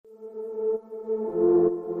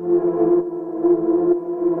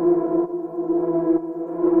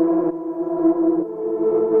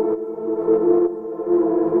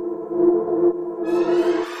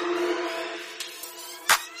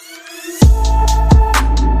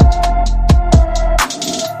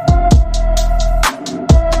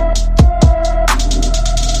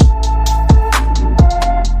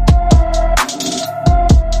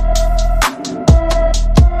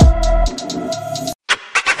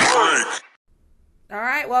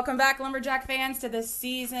welcome back, Lumberjack fans, to the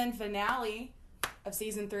season finale of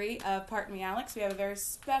Season 3 of Pardon Me, Alex. We have a very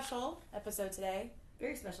special episode today.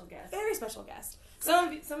 Very special guest. Very special guest. Some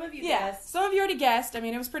of you guessed. Some of you already guessed. I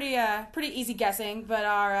mean, it was pretty easy guessing. But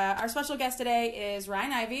our special guest today is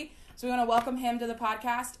Ryan Ivey. So we want to welcome him to the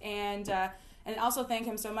podcast and also thank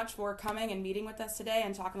him so much for coming and meeting with us today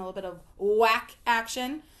and talking a little bit of WACK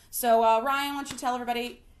action. So Ryan, why don't you tell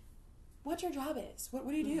everybody what your job is? What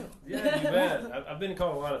do you do? Yeah, you bet. I've been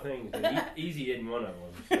called a lot of things, but easy isn't one of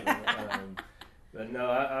them. So, but no,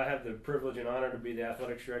 I have the privilege and honor to be the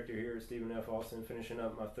athletics director here at Stephen F. Austin, finishing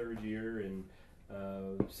up my third year, and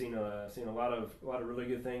seen a lot of really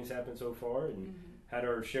good things happen so far, and had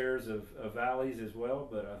our shares of valleys as well.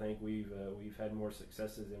 But I think we've had more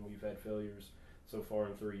successes than we've had failures so far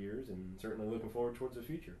in 3 years, and certainly looking forward towards the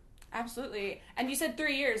future. Absolutely. And you said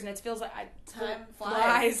 3 years, and it feels like time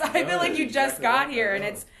flies. I feel like you just got here, and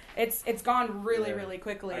it's gone really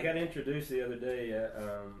quickly. I got introduced the other day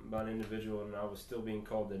by an individual, and I was still being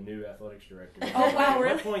called the new athletics director. Oh wow!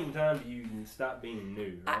 Really? At what point in time do you stop being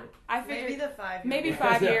new? Right? I figured maybe the 5 year. Maybe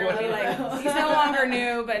 5 yearly. Like he's no longer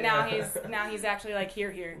new, but now he's actually like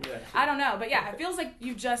here. Yeah. I don't know, but yeah, it feels like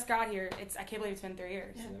you just got here. I can't believe it's been 3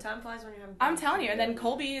 years. Yeah, time flies when you're having fun. I'm telling you. And then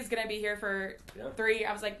Colby is gonna be here for 3.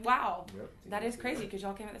 I was like, wow. Yep. That is crazy because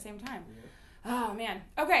y'all came at the same time. Yeah. Oh, man.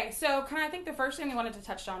 Okay, so I think the first thing we wanted to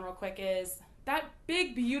touch on real quick is that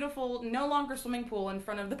big, beautiful, no longer swimming pool in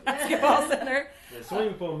front of the basketball center. The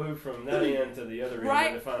swimming pool moved from that end to the other end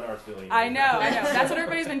right. of the Fine Arts Building. I know. That's what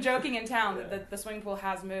everybody's been joking in town, that the swimming pool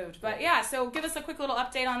has moved. But yeah, so give us a quick little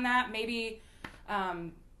update on that. Maybe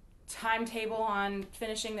timetable on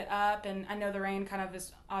finishing it up. And I know the rain kind of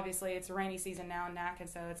is, obviously, it's a rainy season now in NAC, and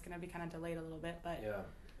so it's going to be kind of delayed a little bit. But yeah.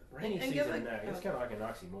 Rainy season now. It's kind of like an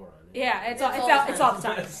oxymoron. Yeah, it's all the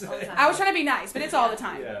time. I was trying to be nice, but it's all the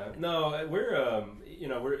time. Yeah, no,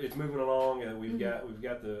 we're it's moving along. We've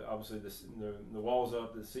got the obviously the walls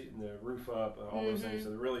up, the roof up, all those things. So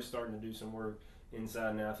they're really starting to do some work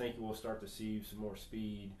inside now. I think we'll start to see some more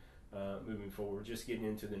speed moving forward. Just getting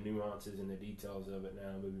into the nuances and the details of it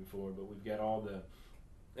now moving forward. But we've got all the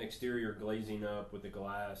exterior glazing up with the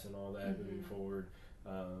glass and all that moving forward.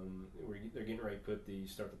 They're getting ready to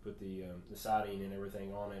start to put the siding and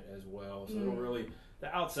everything on it as well. So it'll really,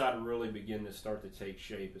 the outside will really begin to start to take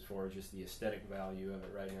shape as far as just the aesthetic value of it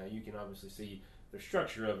right now. You can obviously see the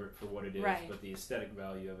structure of it for what it is, but the aesthetic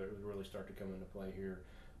value of it will really start to come into play here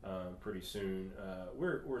pretty soon.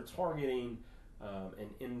 We're targeting an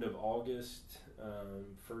end of August,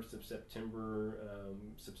 1st of September,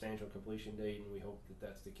 substantial completion date, and we hope that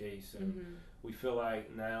that's the case. We feel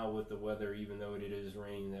like now with the weather, even though it is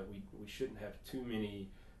raining, that we shouldn't have too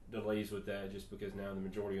many delays with that, just because now the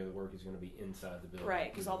majority of the work is going to be inside the building.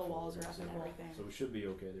 Right, because all the walls are up and everything. So we should be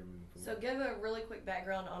okay there moving forward. So give a really quick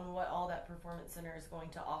background on what all that performance center is going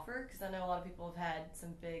to offer, because I know a lot of people have had some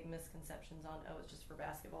big misconceptions on, it's just for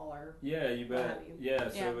basketball or... Yeah, you bet.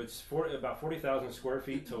 So it's about 40,000 square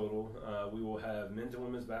feet total. We will have men's and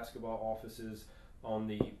women's basketball offices on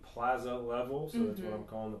the plaza level, so that's what I'm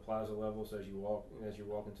calling the plaza level. So as you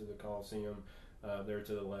walk into the Coliseum, there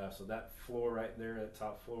to the left. So that floor right there, that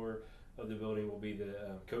top floor of the building, will be the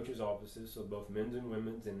coaches' offices, so both men's and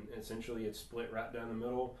women's, and essentially it's split right down the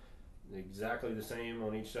middle, exactly the same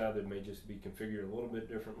on each side. That may just be configured a little bit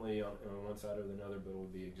differently on one side or the other, but it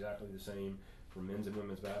will be exactly the same for men's and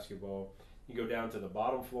women's basketball. You go down to the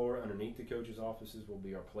bottom floor, underneath the coaches' offices will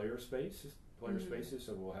be our player spaces,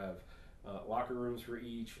 so we'll have locker rooms for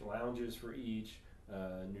each, lounges for each,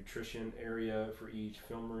 nutrition area for each,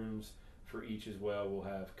 film rooms for each as well. We'll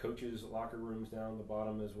have coaches' locker rooms down the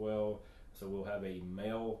bottom as well. So we'll have a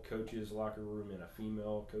male coaches' locker room and a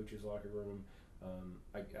female coaches' locker room.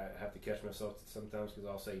 I have to catch myself sometimes because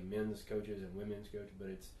I'll say men's coaches and women's coaches, but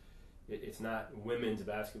it's not women's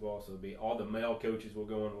basketball. So it'll be all the male coaches will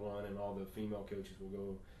go in one, and all the female coaches will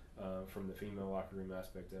go from the female locker room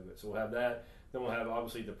aspect of it. So we'll have that. Then we'll have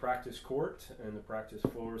obviously the practice court and the practice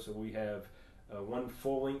floor. So we have one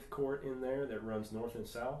full-length court in there that runs north and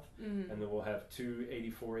south, and then we'll have two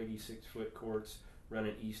 84, 86-foot courts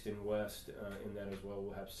running east and west in that as well.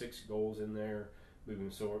 We'll have 6 goals in there moving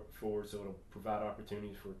forward, so it'll provide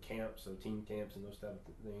opportunities for camps, so team camps and those type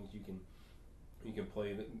of things. You can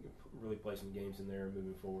really play some games in there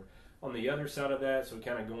moving forward. On the other side of that, so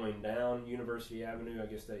kind of going down University Avenue, I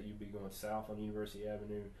guess that you'd be going south on University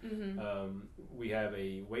Avenue, we have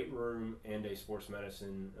a weight room and a sports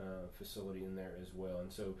medicine facility in there as well.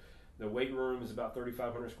 And so the weight room is about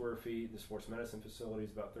 3,500 square feet. The sports medicine facility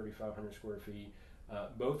is about 3,500 square feet.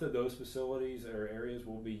 Both of those facilities or areas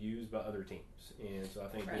will be used by other teams, and so I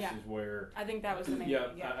think this is where I think that was the main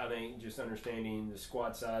thing. Yeah, I think just understanding the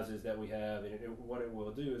squad sizes that we have, and what it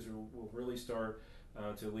will do is we'll really start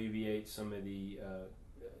to alleviate some of the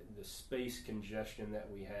space congestion that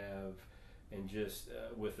we have, and just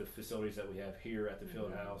with the facilities that we have here at the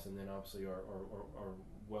field house, and then obviously our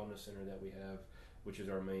wellness center that we have, which is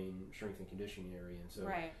our main strength and conditioning area. And so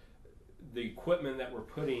the equipment that we're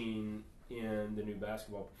putting in the new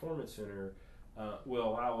basketball performance center will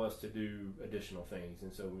allow us to do additional things.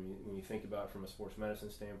 And so when you think about it from a sports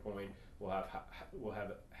medicine standpoint, we'll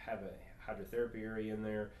have a hydrotherapy area in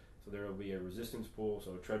there. So there will be a resistance pool,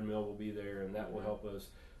 so a treadmill will be there, and that will help us.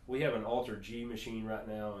 We have an Alter G machine right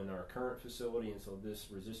now in our current facility, and so this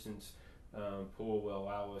resistance pool will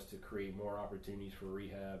allow us to create more opportunities for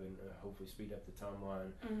rehab and hopefully speed up the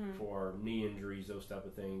timeline for knee injuries, those type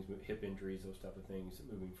of things, hip injuries, those type of things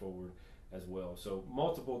moving forward as well. So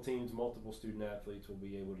multiple teams, multiple student athletes will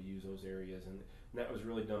be able to use those areas, and that was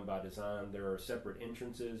really done by design. There are separate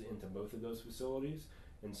entrances into both of those facilities,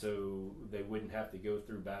 and so they wouldn't have to go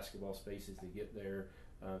through basketball spaces to get there.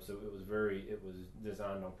 So it was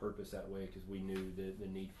designed on purpose that way, because we knew the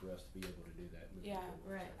need for us to be able to do that. Yeah,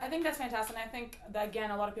 right. I think that's fantastic. And I think that,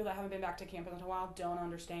 again, a lot of people that haven't been back to campus in a while don't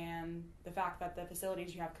understand the fact that the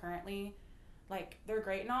facilities you have currently, like, they're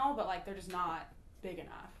great and all, but like they're just not big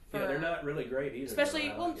enough. Yeah, they're not really great either. Especially,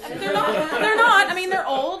 they're not. They're not. I mean, they're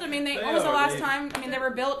old. I mean, when was the last time? I mean, they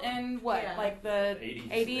were built in like the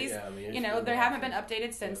 80s. Yeah, I mean, they haven't been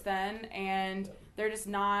updated since then, and they're just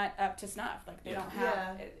not up to snuff. Like they don't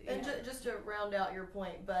have. Yeah. And just to round out your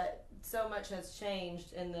point, but so much has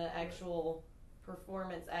changed in the actual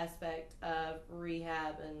performance aspect of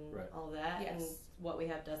rehab and all that, and what we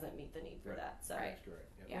have doesn't meet the need for that. So, that's correct.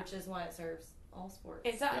 Yep. Which is why it serves all sports.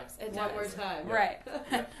 It does. It does. One more time. Right.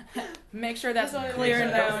 Make sure that's clear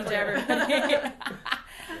and known to everybody.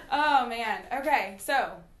 Oh, man. Okay,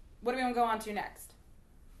 so what do we want to go on to next?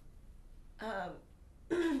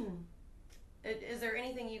 Is there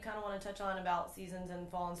anything you kind of want to touch on about seasons in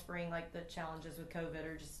fall and spring, like the challenges with COVID,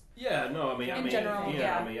 or just? Yeah, no, in general,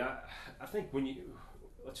 I mean, I think when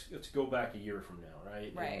let's go back a year from now,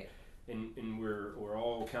 right? Right. And we're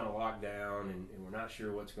all kind of locked down, and we're not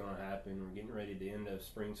sure what's going to happen. We're getting ready to end a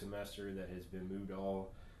spring semester that has been moved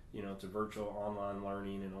all, to virtual online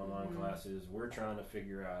learning and online classes. We're trying to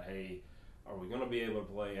figure out, hey, are we going to be able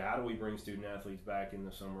to play? How do we bring student athletes back in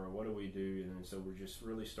the summer? What do we do? And so we're just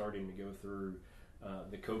really starting to go through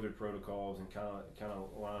the COVID protocols and kind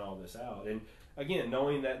of line all this out. And again,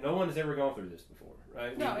 knowing that no one has ever gone through this before,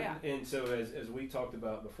 right? And so as we talked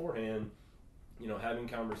about beforehand, having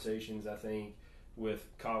conversations, I think, with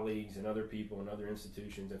colleagues and other people and other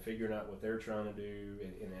institutions, and figuring out what they're trying to do.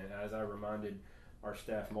 And as I reminded our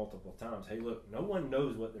staff multiple times, hey, look, no one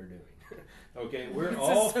knows what they're doing. Okay, we're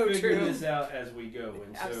all figuring this out as we go.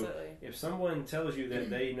 And so if someone tells you that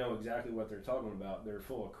they know exactly what they're talking about, they're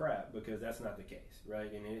full of crap, because that's not the case,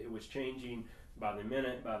 right? And it was changing by the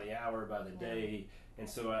minute, by the hour, by the day. And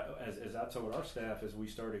so as I told our staff as we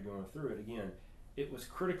started going through it, again, it was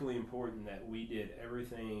critically important that we did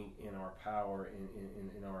everything in our power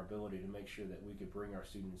and in our ability to make sure that we could bring our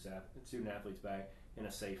student athletes back in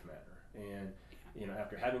a safe manner. And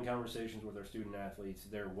after having conversations with our student athletes,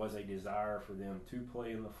 there was a desire for them to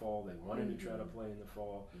play in the fall. They wanted to try to play in the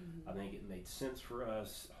fall. I think it made sense for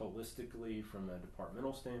us holistically from a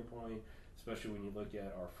departmental standpoint, especially when you look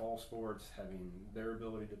at our fall sports, having their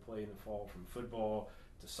ability to play in the fall, from football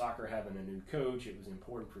to soccer, having a new coach. It was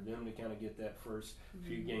important for them to kind of get that first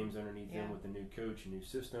few games underneath them with a new coach, a new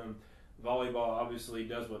system. Volleyball obviously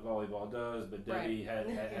does what volleyball does, but Debbie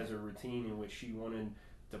has a routine in which she wanted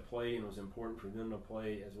to play, and it was important for them to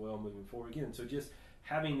play as well moving forward. Again, so just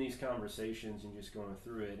having these conversations and just going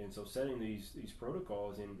through it, and so setting these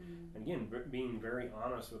protocols, and again, being very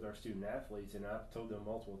honest with our student athletes. And I've told them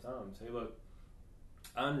multiple times, hey, look,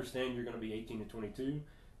 I understand you're going to be 18 to 22,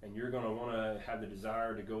 and you're going to want to have the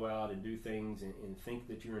desire to go out and do things and think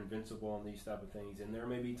that you're invincible on these type of things. And there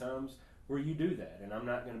may be times where you do that. And I'm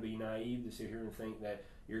not going to be naive to sit here and think that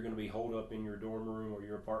you're going to be holed up in your dorm room or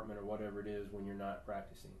your apartment or whatever it is when you're not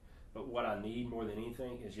practicing. But what I need more than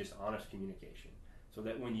anything is just honest communication. So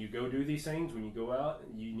that when you go do these things, when you go out,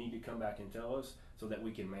 you need to come back and tell us so that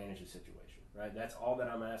we can manage the situation, right? That's all that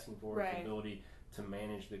I'm asking for, is the ability to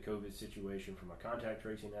manage the COVID situation from a contact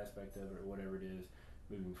tracing aspect of it or whatever it is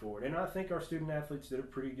moving forward. And I think our student athletes did a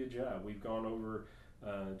pretty good job. We've gone over,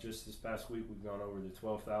 just this past week, we've gone over the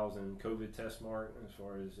 12,000 COVID test mark as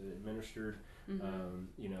far as administered.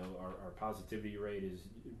 Our positivity rate is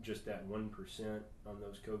just at 1% on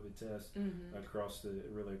those COVID tests across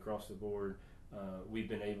the board. we've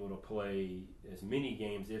been able to play as many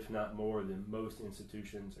games, if not more, than most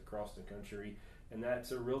institutions across the country. And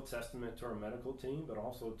that's a real testament to our medical team, but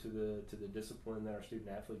also to the discipline that our student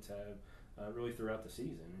athletes have really throughout the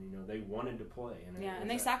season. And, they wanted to play. And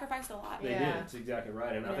they sacrificed a lot. They did. That's exactly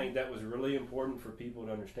right. And I think that was really important for people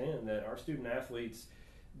to understand, that our student athletes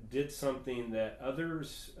did something that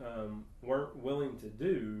others weren't willing to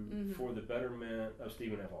do for the betterment of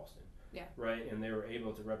Stephen F. Austin. Yeah. Right? And they were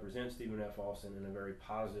able to represent Stephen F. Austin in a very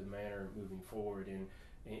positive manner moving forward.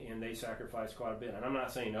 And they sacrificed quite a bit. And I'm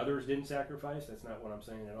not saying others didn't sacrifice. That's not what I'm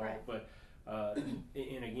saying at all. Right. But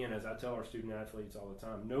and again, as I tell our student athletes all the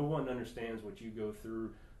time, no one understands what you go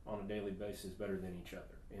through on a daily basis better than each other.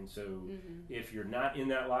 And so if you're not in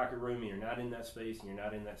that locker room, and you're not in that space, and you're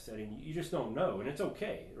not in that setting, you just don't know. And it's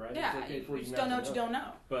okay, right? Yeah, it's okay for you just don't know what you don't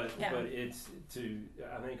know. But it's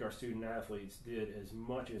I think our student athletes did as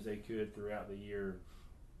much as they could throughout the year.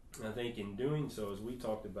 And I think in doing so, as we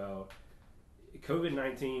talked about,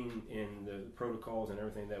 COVID-19 and the protocols and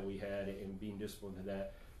everything that we had and being disciplined to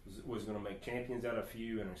that was going to make champions out of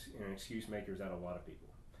few and excuse makers out of a lot of people.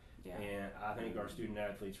 Yeah. And I think our student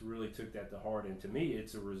athletes really took that to heart. And to me,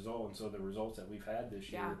 it's a result. And so the results that we've had this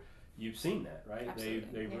year, you've seen that, right? Absolutely.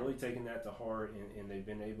 They've really taken that to heart, and they've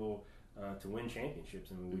been able to win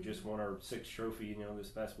championships. I mean, we just won our 6th trophy, this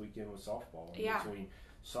past weekend with softball. Between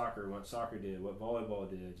soccer, what soccer did, what volleyball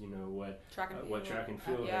did, what track and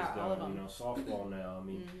field has done, softball now. I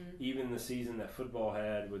mean, even the season that football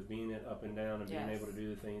had with being it up and down and being able to do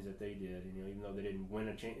the things that they did, even though they didn't win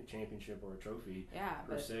a championship or a trophy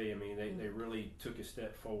per se, I mean, they really took a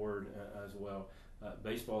step forward as well.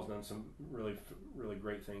 Baseball's done some really, really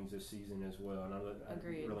great things this season as well. And I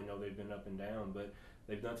really know they've been up and down, but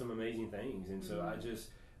they've done some amazing things. And so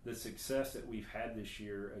the success that we've had this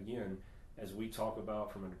year, again, as we talk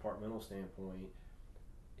about from a departmental standpoint,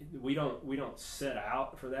 we don't set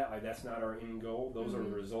out for that. Like, that's not our end goal. Those are the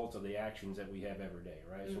results of the actions that we have every day,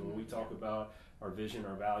 right? So when we talk about our vision,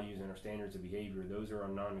 our values, and our standards of behavior, those are our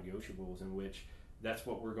non-negotiables, in which that's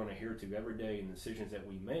what we're going to adhere to every day. And the decisions that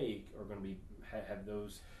we make are going to be have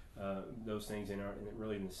those things in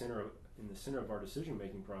the center of our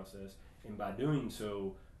decision-making process. And by doing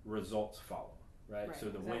so, results follow. Right? So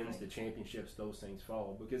the wins, the championships, those things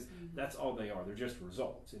follow, because that's all they are. They're just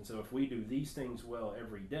results. And so if we do these things well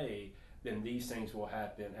every day, then these things will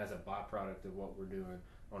happen as a byproduct of what we're doing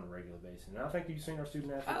on a regular basis. And I think you've seen our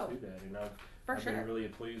student athletes do that. And I've been really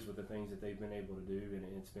pleased with the things that they've been able to do, and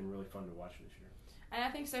it's been really fun to watch this year. And I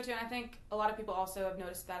think so too. And I think a lot of people also have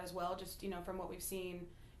noticed that as well, just, from what we've seen.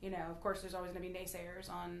 Of course, there's always going to be naysayers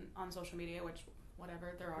on social media, which,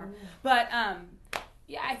 whatever, there are. But,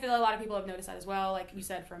 yeah, I feel a lot of people have noticed that as well. Like you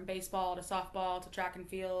said, from baseball to softball to track and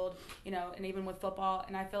field, and even with football.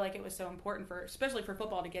 And I feel like it was so important especially for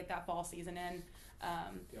football, to get that fall season in.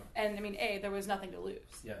 And I mean, there was nothing to lose.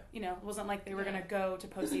 Yeah. It wasn't like they were going to go to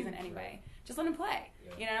postseason anyway. Just let them play.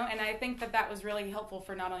 Yeah. And I think that was really helpful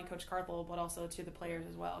for not only Coach Carthel, but also to the players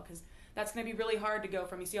as well, because that's going to be really hard to go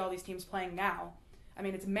from. You see all these teams playing now. I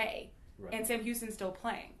mean, it's May. Right. And Sam Houston's still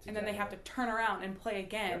playing. And then they have to turn around and play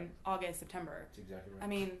again August, September. That's exactly right. I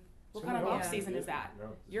mean, what kind of off season is that? No,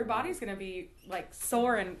 your body's going to be like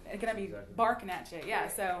sore and it's going to be barking at you. Yeah,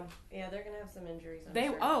 so. Yeah, they're going to have some injuries.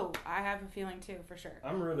 Sure. Oh, I have a feeling too, for sure.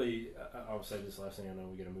 I'll say this last thing. I know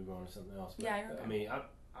we got to move on to something else. But I mean,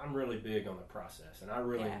 I'm really big on the process, and I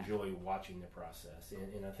really enjoy watching the process.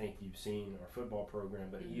 And I think you've seen our football program,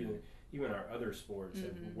 but even our other sports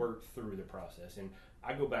have worked through the process. And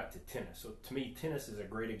I go back to tennis. So to me, tennis is a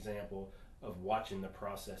great example of watching the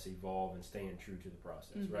process evolve and staying true to the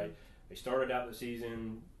process, right? They started out the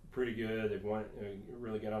season pretty good. They've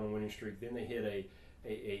really got on a winning streak. Then they hit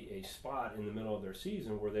a spot in the middle of their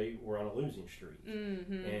season where they were on a losing streak.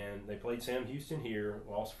 And they played Sam Houston here,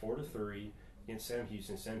 lost 4-3 against Sam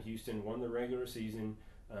Houston. Sam Houston won the regular season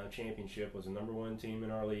championship, was the number 1 team in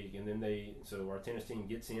our league. And then so our tennis team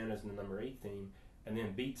gets in as the number 8 team, and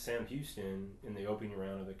then beat Sam Houston in the opening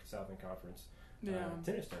round of the Southern Conference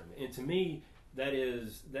tennis tournament. And to me, that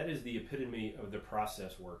is the epitome of the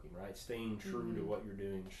process working, right? Staying true to what you're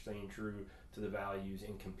doing, staying true to the values,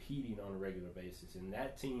 and competing on a regular basis. And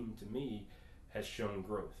that team, to me, has shown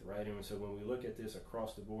growth, right? And so when we look at this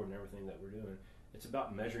across the board and everything that we're doing, it's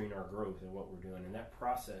about measuring our growth and what we're doing. And that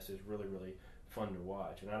process is really, really fun to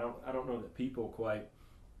watch. And I don't know that people quite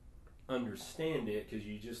understand it, because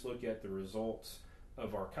you just look at the results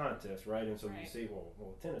of our contest, right? And so you say,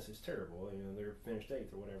 well, tennis is terrible. They're finished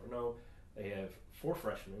 8th or whatever. No, they have 4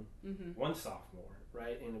 freshmen, 1 sophomore,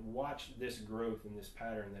 right? And watch this growth and this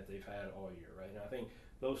pattern that they've had all year, right? And I think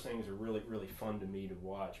those things are really, really fun to me to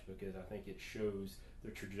watch because I think it shows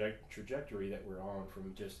the trajectory that we're on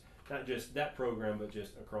from not just that program, but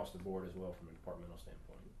just across the board as well from a departmental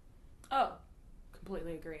standpoint. Oh,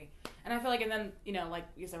 completely agree. And I feel like, and then, like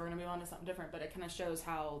you said, we're going to move on to something different, but it kind of shows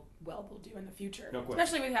how well they'll do in the future. No question.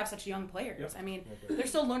 Especially when you have such young players. Yep. I mean, they're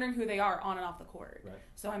still learning who they are on and off the court. Right.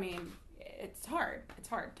 So, I mean, it's hard. It's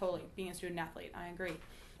hard, totally, being a student athlete. I agree.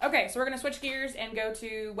 Okay, so we're going to switch gears and go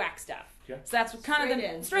to WAC stuff. Okay. So that's kind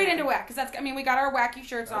of straight into WAC, because we got our WACky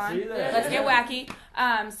shirts on. Let's get WACky.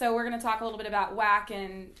 So we're going to talk a little bit about WAC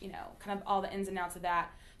and, kind of all the ins and outs of that.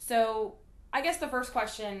 So I guess the first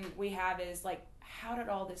question we have is, like, how did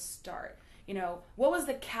all this start? What was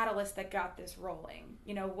the catalyst that got this rolling?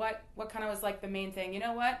 What kind of was like the main thing?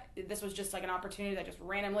 This was just like an opportunity that just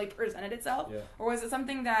randomly presented itself? Yeah. Or was it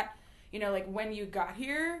something that, like when you got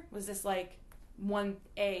here, was this like one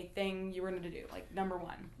A thing you were going to do, like number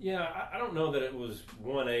one? Yeah, I don't know that it was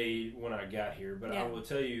 1A when I got here, but I will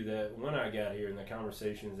tell you that when I got here and the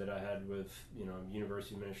conversations that I had with,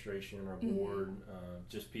 university administration, our board,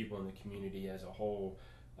 just people in the community as a whole,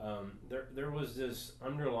 there was this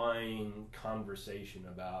underlying conversation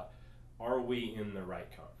about, are we in the right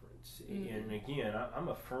conference? And again, I'm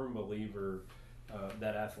a firm believer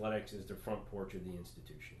that athletics is the front porch of the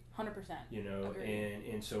institution. 100%.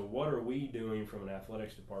 And so what are we doing from an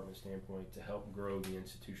athletics department standpoint to help grow the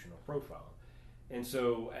institutional profile? And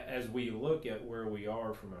so as we look at where we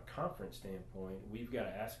are from a conference standpoint, we've got to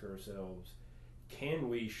ask ourselves,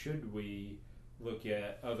 should we look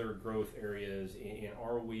at other growth areas, and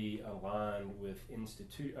are we aligned with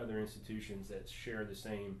other institutions that share the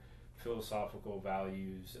same philosophical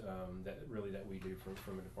values that we do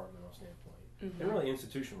from a departmental standpoint, and really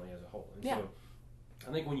institutionally as a whole. And so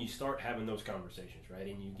I think when you start having those conversations, right,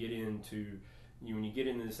 and you get into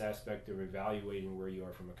this aspect of evaluating where you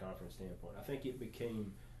are from a conference standpoint, I think it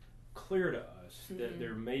became clear to us that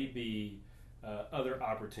there may be other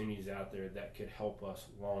opportunities out there that could help us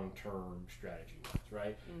long-term strategy-wise,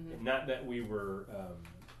 right? Not that we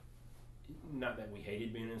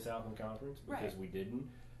hated being in the Southland Conference, because we didn't.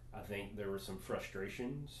 I think there were some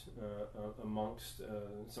frustrations amongst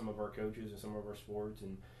some of our coaches and some of our sports,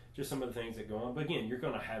 and just some of the things that go on. But again, you're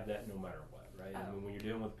going to have that no matter what, right? I mean, when you're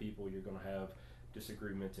dealing with people, you're going to have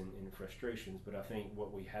disagreements and frustrations. But I think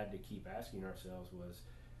what we had to keep asking ourselves was,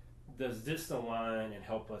 does this align and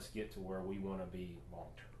help us get to where we want to be long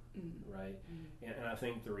term, right? And I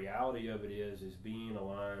think the reality of it is being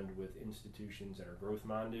aligned with institutions that are growth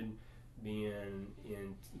minded,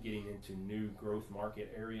 getting into new growth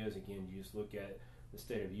market areas. Again, you just look at the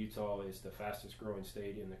state of Utah is the fastest growing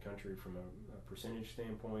state in the country from a percentage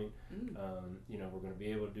standpoint. We're going to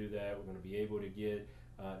be able to do that. We're going to be able to get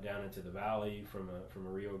down into the valley from a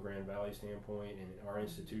Rio Grande Valley standpoint, and our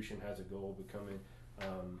institution has a goal of becoming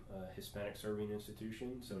a Hispanic serving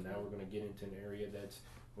institution. So now we're going to get into an area that's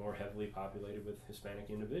more heavily populated with Hispanic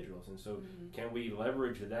individuals. And so can we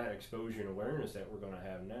leverage that exposure and awareness that we're going to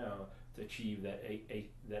have now to achieve that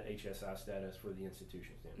HSI status for the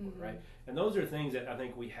institution standpoint, right? And those are things that I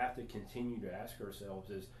think we have to continue to ask ourselves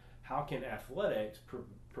is, how can athletics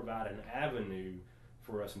provide an avenue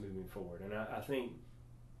for us moving forward? And I think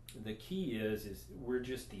the key is we're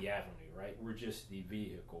just the avenue, right? We're just the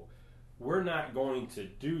vehicle. We're not going to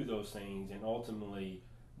do those things and ultimately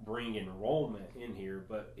bring enrollment in here,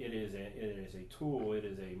 but it is a tool, it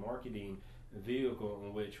is a marketing vehicle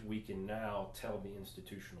in which we can now tell the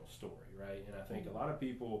institutional story, right? And I think a lot of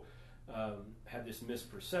people have this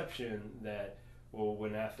misperception that, well,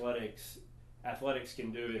 when athletics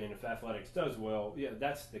can do it, and if athletics does well, yeah,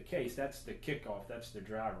 that's the case. That's the kickoff. That's the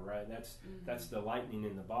driver, right? That's the lightning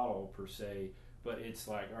in the bottle per se. But it's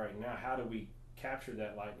like, all right, now how do we capture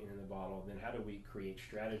that lightning in the bottle? Then how do we create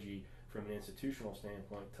strategy from an institutional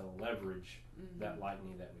standpoint to leverage that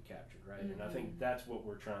lightning that we captured, right? And I think that's what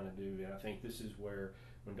we're trying to do. And I think this is where,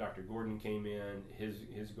 when Dr. Gordon came in,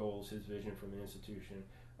 his goals, his vision from the institution,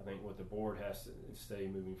 I think what the board has to stay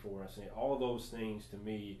moving forward. I say all of those things to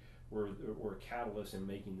me were a catalyst in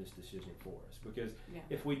making this decision for us. Because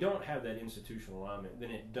if we don't have that institutional alignment,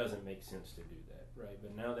 then it doesn't make sense to do that, right?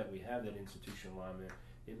 But now that we have that institutional alignment,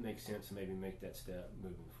 it makes sense to maybe make that step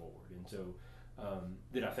moving forward. And so,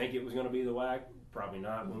 did I think it was going to be the WAC? Probably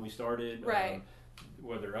not when we started. Right.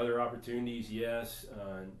 Were there other opportunities? Yes.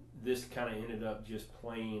 This kind of ended up just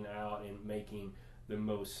playing out and making the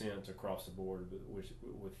most sense across the board with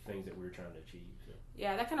things that we were trying to achieve. So.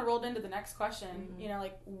 Yeah, that kind of rolled into the next question.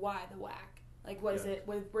 Like, why the WAC? Like, was it?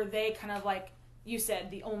 Were they kind of like you said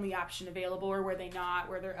the only option available, or were they not?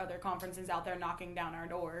 Were there other conferences out there knocking down our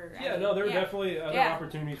door? Yeah, no, there were definitely other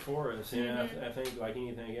opportunities for us. And I think like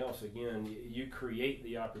anything else, again, you create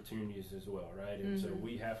the opportunities as well, right? And so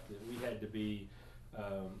we had to be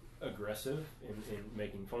aggressive in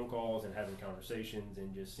making phone calls and having conversations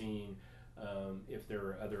and just seeing if there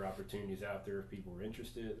were other opportunities out there, if people were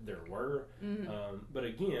interested. There were. But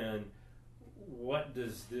again, what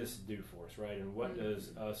does this do for us, right? And what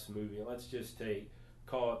does us moving, let's just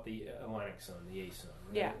call it the Atlantic Sun, the ASUN,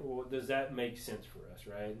 right? Yeah. Well, does that make sense for us,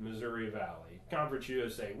 right? Missouri Valley, Conference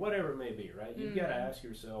USA, whatever it may be, right? You've got to ask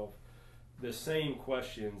yourself the same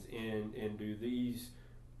questions, and do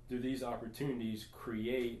these opportunities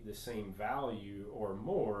create the same value or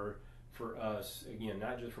more for us, again,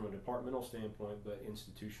 not just from a departmental standpoint, but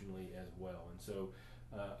institutionally as well. And so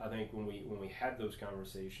I think when we had those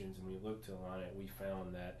conversations and we looked to align it, we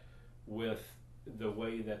found that with the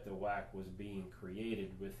way that the WAC was being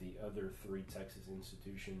created with the other 3 Texas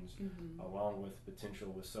institutions, along with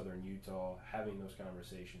potential with Southern Utah, having those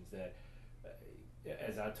conversations, that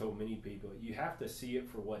as I told many people, you have to see it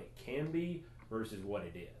for what it can be versus what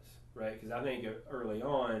it is, right? Because I think early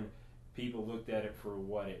on, people looked at it for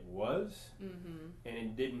what it was,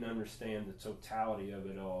 and didn't understand the totality of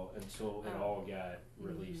it all until it all got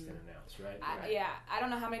released and announced, right? I don't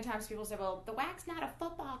know how many times people say, well, the WAC's not a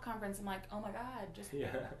football conference. I'm like, oh my God, just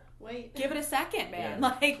wait. Give it a second, man.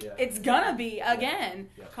 It's going to be again.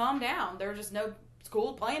 Yeah. Calm down. There's just no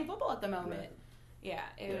school playing football at the moment. Right. Yeah,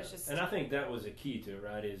 it was just... And I think that was a key to it,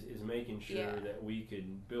 right, is making sure that we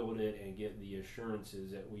could build it and get the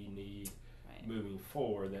assurances that we need moving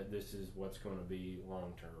forward, that this is what's going to be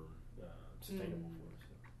long-term sustainable for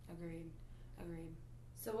us. Agreed.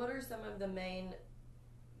 So what are some of the main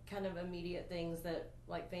kind of immediate things that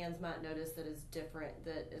like fans might notice that is different,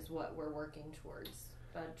 that is what we're working towards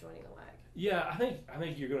by joining the WAC? Yeah, I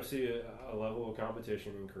think you're going to see a level of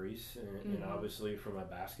competition increase, and obviously from a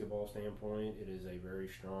basketball standpoint, it is a very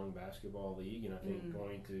strong basketball league, and I think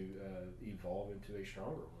going to evolve into a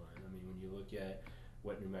stronger one. I mean, when you look at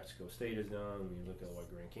what New Mexico State has done, when you look at what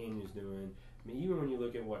Grand Canyon is doing, I mean, even when you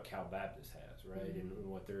look at what Cal Baptist has, right, and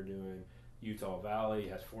what they're doing, Utah Valley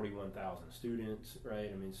has 41,000 students, right?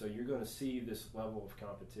 I mean, so you're going to see this level of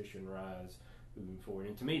competition rise moving forward,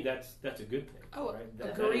 and to me, that's a good thing. Right?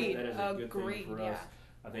 Agreed. That is a good thing for us.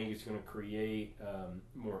 I think it's going to create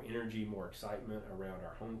more energy, more excitement around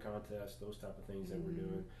our home contest, those type of things that we're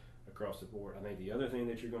doing across the board. I think the other thing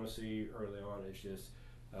that you're going to see early on is just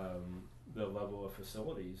the level of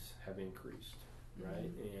facilities have increased, right?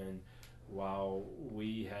 And while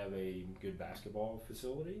we have a good basketball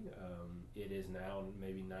facility, it is now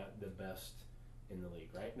maybe not the best in the league,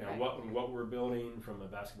 right? Now, what we're building from a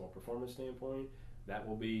basketball performance standpoint, that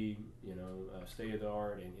will be, state of the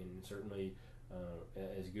art and certainly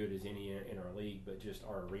as good as any in our league. But just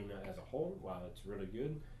our arena as a whole, while it's really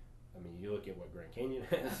good, I mean, you look at what Grand Canyon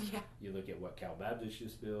has, you look at what Cal Baptist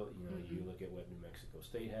just built, you look at what New Mexico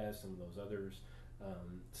State has, some of those others.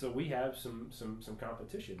 So we have some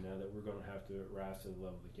competition now that we're going to have to rise to the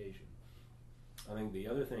level of the occasion. I think the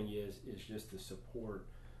other thing is just the support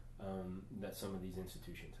that some of these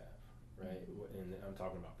institutions have, right? And I'm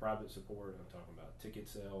talking about private support, I'm talking about ticket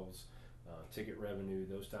sales, ticket revenue,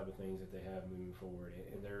 those type of things that they have moving forward.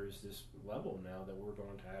 And there's this level now that we're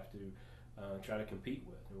going to have to try to compete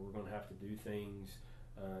with, and we're going to have to do things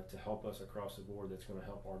to help us across the board that's going to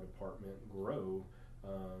help our department grow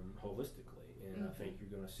holistically. And I think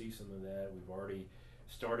you're going to see some of that. We've already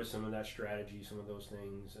started some of that strategy, some of those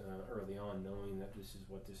things early on, knowing that this is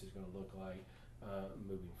what this is going to look like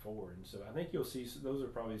moving forward. And so I think you'll see those are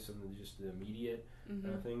probably some of just the immediate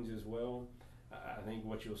things as well. I think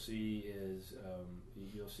what you'll see is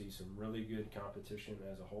you'll see some really good competition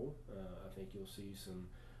as a whole. I think you'll see some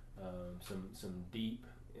deep.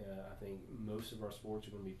 I think most of our sports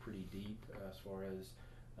are going to be pretty deep as far as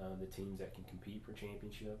the teams that can compete for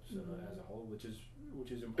championships as a whole, which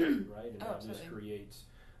is important, right? And that just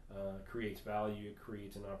creates value. It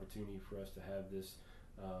creates an opportunity for us to have this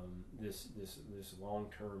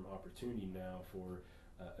long-term opportunity now for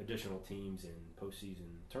additional teams in postseason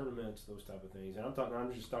tournaments, those type of things. And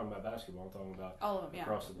I'm just talking about basketball. I'm talking about all of them,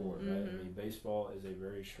 across the board, right? I mean, baseball is a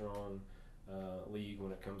very strong league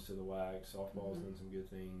when it comes to the WAC. Softball's done some good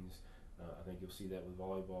things. I think you'll see that with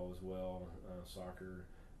volleyball as well, soccer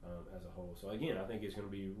as a whole. So again, I think it's going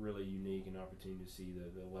to be really unique and opportunity to see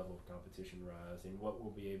the level of competition rise, and what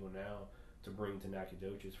we'll be able now to bring to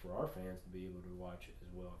Nacogdoches for our fans to be able to watch it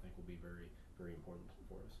as well, I think will be very, very important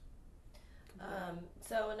for us.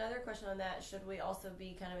 So another question on that, should we also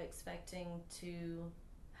be kind of expecting to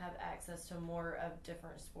have access to more of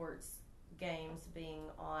different sports games being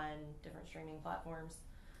on different streaming platforms?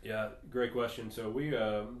 Yeah, great question. So we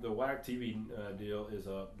the WACK TV deal is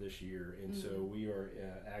up this year, and so we are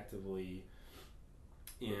actively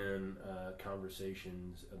in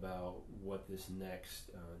conversations about what this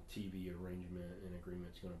next TV arrangement and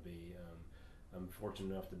agreement is going to be. I'm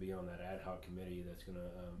fortunate enough to be on that ad hoc committee that's going to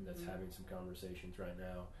that's having some conversations right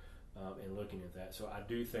now and looking at that. So I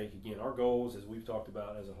do think, again, our goals, as we've talked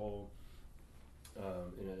about as a whole,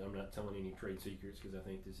 and I'm not telling any trade secrets because I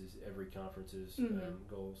think this is every conference's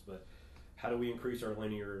goals, but how do we increase our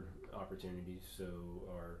linear opportunities? So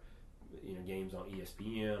our games on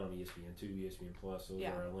ESPN, on ESPN2, ESPN Plus, those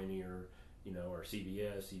are our linear, our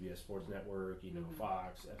CBS Sports Network,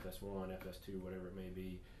 Fox, FS1, FS2, whatever it may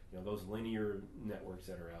be, those linear networks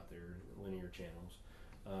that are out there, linear channels.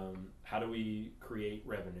 How do we create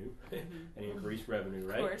revenue and increase revenue,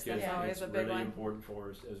 right? Of course, that's always it's a big really one. important for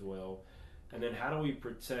us as well. And then how do we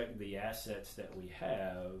protect the assets that we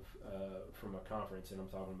have from a conference? And I'm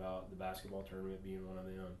talking about the basketball tournament being one of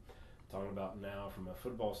them. I'm talking about now from a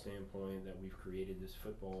football standpoint that we've created this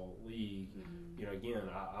football league. Again,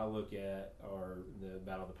 I look at the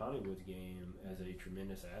Battle of the Piney Woods game as a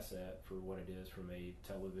tremendous asset for what it is from a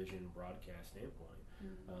television broadcast standpoint.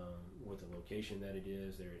 With the location that it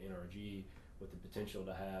is there at NRG, with the potential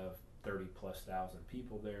to have 30,000+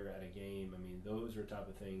 people there at a game. I mean, those are type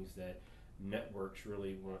of things that networks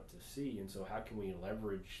really want to see, and so how can we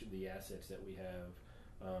leverage the assets that we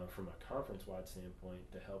have from a conference-wide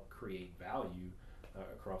standpoint to help create value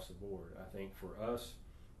across the board? I think for us,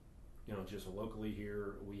 just locally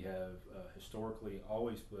here, we have historically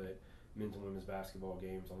always put men's and women's basketball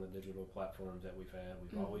games on the digital platforms that we've had.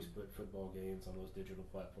 We've always put football games on those digital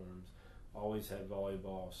platforms, always had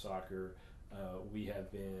volleyball, soccer. We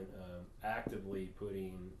have been actively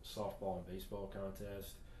putting softball and baseball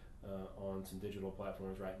contests on some digital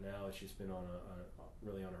platforms right now. It's just been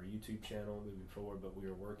really on our YouTube channel moving forward, but we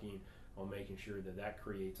are working on making sure that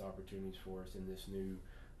creates opportunities for us in this new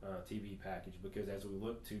TV package, because as we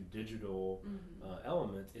look to digital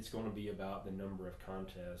elements, it's going to be about the number of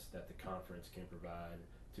contests that the conference can provide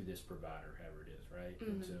to this provider, however it is, right?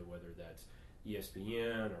 And so whether that's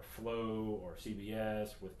ESPN or Flow or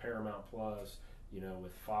CBS with Paramount Plus,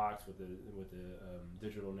 with Fox, with the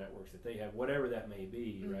digital networks that they have, whatever that may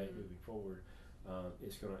be, right, moving forward,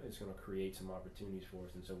 it's gonna create some opportunities for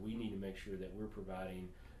us, and so we need to make sure that we're providing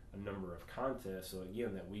a number of contests, so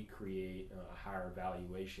again that we create a higher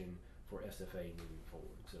valuation for SFA moving forward.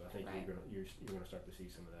 So I think you're gonna start to see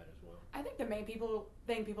some of that as well. I think the main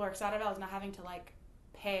thing people are excited about is not having to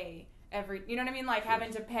pay every, you know what I mean,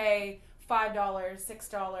 having to pay $5,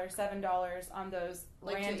 $6, $7 on those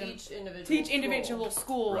random to each individual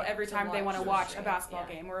school every time they want to watch a basketball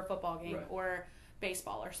game or a football game or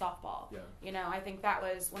baseball or softball. I think that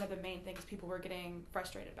was one of the main things people were getting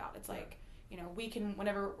frustrated about. It's we can,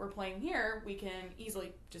 whenever we're playing here, we can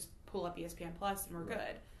easily just pull up ESPN Plus and we're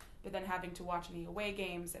good. But then having to watch any away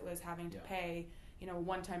games, it was having to pay,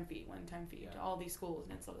 one-time fee to all these schools,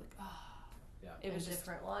 and it's it was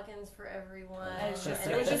different logins for everyone. It was just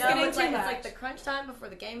getting too much. It's like the crunch time before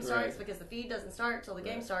the game starts because the feed doesn't start till the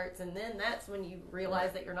game starts, and then that's when you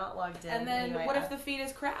realize that you're not logged in. And then what if the feed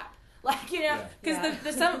is crap?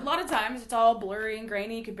 Because a lot of times it's all blurry and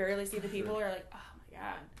grainy. You could barely see the people. You're like, oh my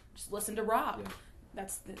god, just listen to Rob.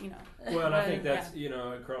 That's Well, and I think that's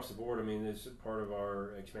across the board. I mean, it's part of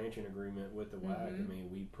our expansion agreement with the WAC. I mean,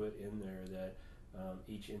 we put in there that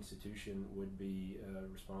each institution would be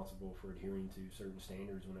responsible for adhering to certain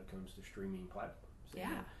standards when it comes to streaming platforms.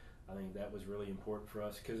 And I think that was really important for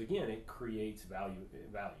us because, again, it creates value,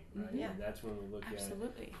 right? And that's when we look at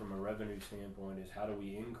it from a revenue standpoint, is how do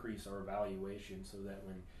we increase our valuation so that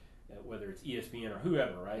when, whether it's ESPN or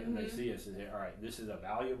whoever, right, and they see us and say, all right, this is a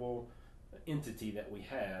valuable entity that we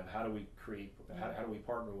have, how do we create, how do we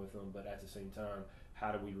partner with them, but at the same time,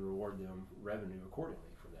 how do we reward them revenue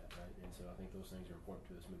accordingly for that, right? And so I think those things are important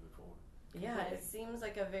to us moving forward. Yeah, it seems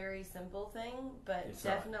like a very simple thing, but it's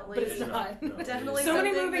definitely, but it's not. No, definitely so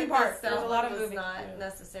many moving parts. There's a lot of moving. Not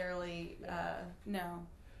necessarily. No.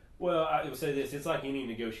 Well, I would say this: it's like any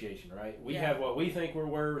negotiation, right? We have what we think we're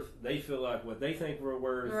worth. They feel like what they think we're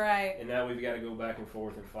worth, right? And now we've got to go back and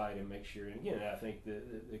forth and fight and make sure. And again, I think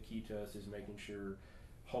the key to us is making sure,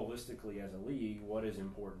 holistically as a league, what is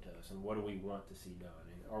important to us and what do we want to see done,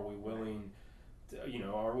 and are we willing?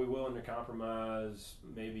 Are we willing to compromise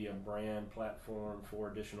maybe a brand platform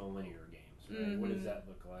for additional linear games? Right? What does that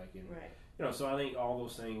look like? And so I think all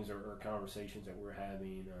those things are conversations that we're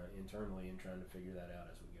having internally and trying to figure that out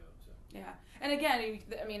as we go. So. Yeah, and again,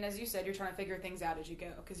 I mean, as you said, you're trying to figure things out as you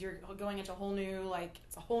go because you're going into a whole new,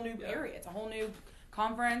 it's a whole new area. It's a whole new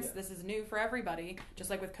conference. Yeah. This is new for everybody, just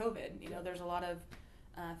like with COVID. You know, there's a lot of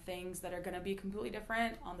things that are going to be completely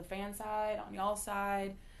different on the fan side, on y'all's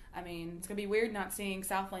side. I mean, it's going to be weird not seeing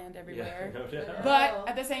Southland everywhere. Yeah, no doubt. But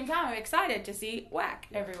at the same time, I'm excited to see WACK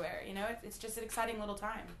everywhere. You know, it's just an exciting little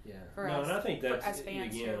time for us. And I think that's, as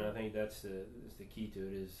fans again, I think that's the key to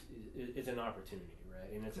it is it's an opportunity,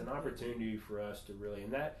 right? And it's an opportunity for us to really,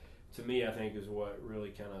 and that, to me, I think is what really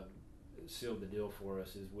kind of sealed the deal for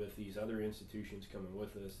us is with these other institutions coming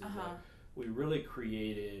with us, is that we really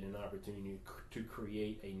created an opportunity to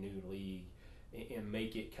create a new league and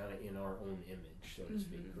make it kind of in our own image, so to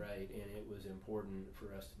speak, right? And it was important for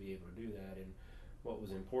us to be able to do that. And what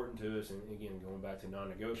was important to us, and again, going back to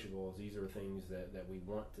non-negotiables, these are things that we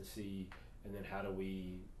want to see, and then how do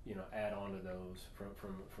we, you know, add on to those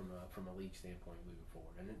from a league standpoint moving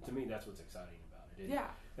forward. And to me, that's what's exciting about it.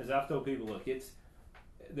 As I've told people, look,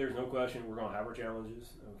 there's no question we're going to have our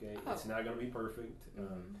challenges, okay? It's not going to be perfect.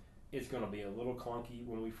 It's going to be a little clunky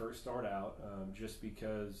when we first start out, just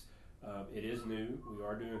because it is new. We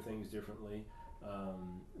are doing things differently.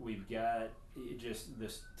 We've got just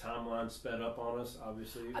this timeline sped up on us,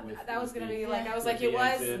 obviously. That was going to be like, I was like, it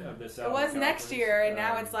was next year, and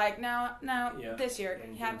now it's like, no, this year.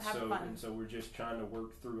 Have fun. And so we're just trying to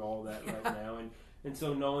work through all that right now. And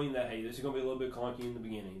so knowing that, hey, this is going to be a little bit clunky in the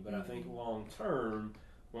beginning, but I think long term,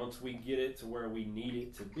 once we get it to where we need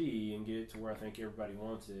it to be and get it to where I think everybody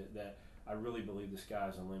wants it, that I really believe the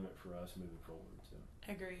sky's the limit for us moving forward. So.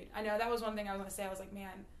 Agreed. I know that was one thing I was going to say. I was like,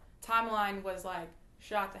 man, timeline was like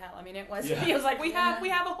shot to hell. I mean, it was. It was like we have a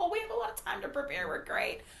lot of time to prepare. We're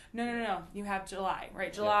great. No. You have July,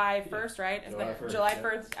 right? July 1st, right? July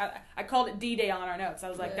 1st. I called it D-Day on our notes. I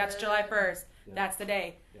was like, that's July 1st. Yeah. That's the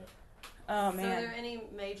day. Yeah. Oh man. So, are there any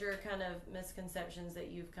major kind of misconceptions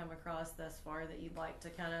that you've come across thus far that you'd like to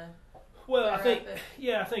kind of? Well, I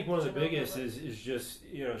think one of the biggest is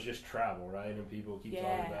just travel, right? And people keep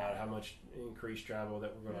talking about how much increased travel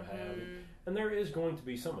that we're going to have, and there is going to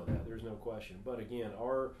be some of that. There's no question. But again,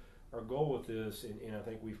 our goal with this, and I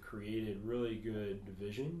think we've created really good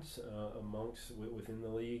divisions within the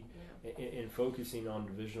league, and focusing on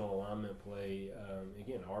divisional alignment play.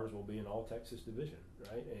 Again, ours will be an all-Texas division,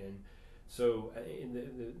 right? And so,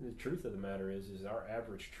 the truth of the matter is our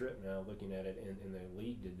average trip now, looking at it, and the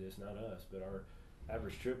league did this, not us, but our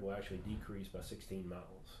average trip will actually decrease by 16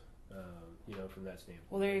 miles, from that standpoint.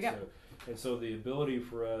 Well, there you go. So the ability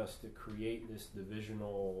for us to create this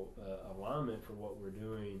divisional alignment for what we're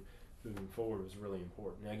doing moving forward was really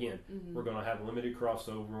important. Now, again, we're going to have limited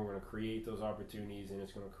crossover. We're going to create those opportunities, and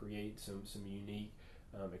it's going to create some unique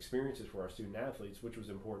experiences for our student athletes, which was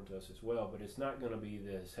important to us as well. But it's not going to be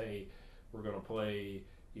this, hey, we're going to play,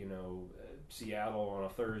 Seattle on a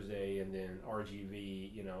Thursday and then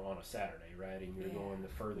RGV, on a Saturday, right? And you're going the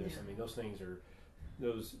furthest. I mean,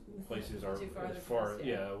 those places are far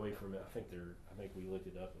away from it. I think we looked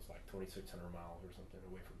it up. It's like 2,600 miles or something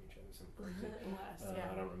away from each other. Something crazy.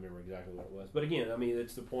 I don't remember exactly what it was. But again, I mean,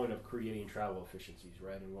 it's the point of creating travel efficiencies,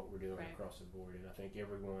 right? And what we're doing across the board. And I think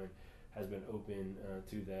everyone has been open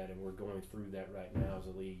to that, and we're going through that right now as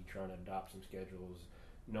a league, trying to adopt some schedules,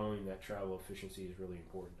 knowing that travel efficiency is really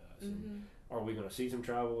important to us. And are we going to see some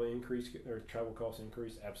travel increase or travel costs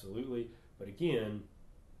increase? Absolutely. But again,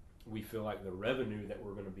 we feel like the revenue that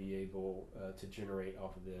we're going to be able to generate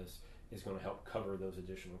off of this is going to help cover those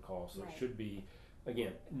additional costs. So it should be,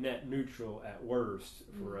 again, net neutral at worst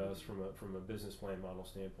for us from a business plan model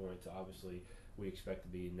standpoint. To obviously, we expect to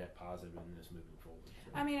be net positive in this moving forward. So.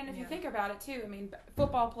 I mean, and if you think about it too, I mean,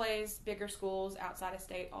 football plays bigger schools outside of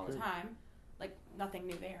state all the time. Like, nothing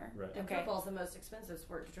new there. Right. And football's the most expensive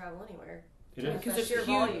sport to travel anywhere. It is. Because it's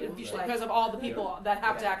huge, because of all the people that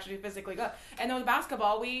have to actually physically go. And then with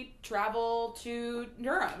basketball, we travel to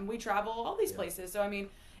Durham. We travel all these places. So, I mean,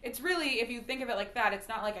 it's really, if you think of it like that, it's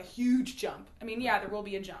not like a huge jump. I mean, there will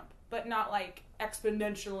be a jump, but not like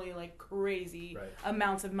exponentially like crazy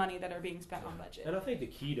amounts of money that are being spent on budget. And I think the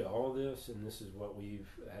key to all of this, and this is what we've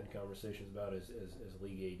had conversations about as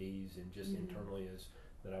league ADs and just internally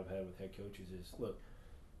that I've had with head coaches is, look,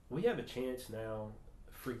 we have a chance now.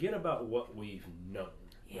 Forget about what we've known,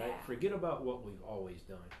 right? Forget about what we've always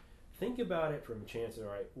done. Think about it from a chance of,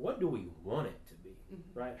 all right, what do we want it to be,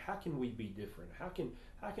 right? How can we be different? How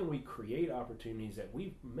can we create opportunities that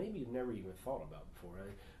we maybe never even thought about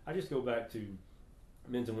before? I just go back to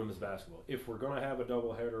men's and women's basketball. If we're going to have a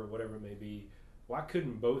doubleheader or whatever it may be, why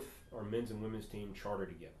couldn't both our men's and women's team charter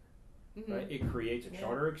together? Right? It creates a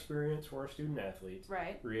charter experience for our student athletes.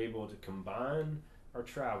 Right. We're able to combine our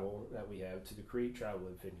travel that we have to create travel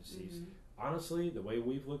efficiencies. Honestly, the way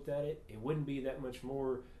we've looked at it, it wouldn't be that much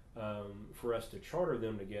more for us to charter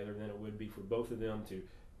them together than it would be for both of them to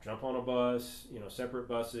jump on a bus, separate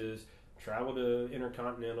buses, travel to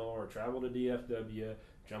Intercontinental or travel to DFW,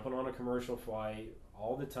 jumping on a commercial flight,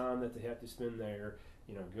 all the time that they have to spend there,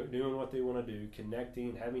 doing what they want to do,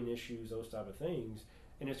 connecting, having issues, those type of things.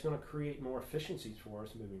 And it's going to create more efficiencies for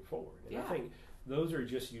us moving forward. And I think those are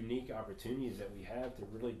just unique opportunities that we have to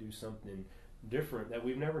really do something different that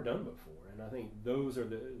we've never done before. And I think those are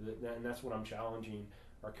and that's what I'm challenging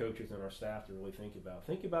our coaches and our staff to really think about.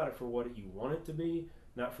 Think about it for what you want it to be,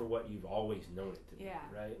 not for what you've always known it to be,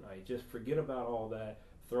 right? Like, just forget about all that,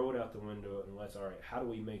 throw it out the window, and all right, how do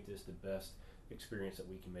we make this the best experience that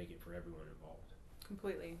we can make it for everyone involved?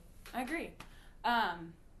 Completely. I agree.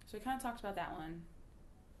 So we kind of talked about that one.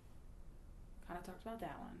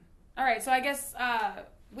 All right, so I guess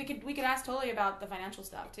we could ask totally about the financial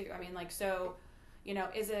stuff too. I mean,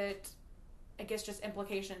 is it, I guess, just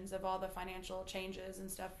implications of all the financial changes and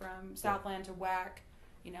stuff from Southland to WACK?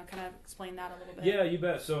 Kind of explain that a little bit. Yeah, you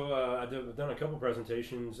bet. So I've done a couple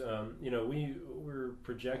presentations. We're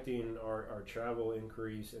projecting our travel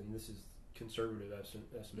increase, and this is conservative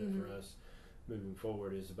estimate for us moving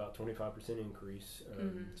forward, is about 25% increase.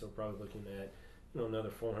 So probably looking at another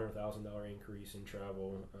 $400,000 increase in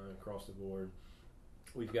travel across the board.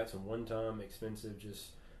 We've got some one-time expensive,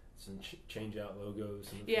 just some change out logos,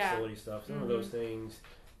 some facility stuff, some of those things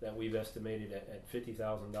that we've estimated at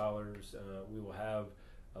 $50,000. We will have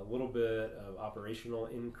a little bit of operational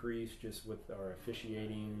increase just with our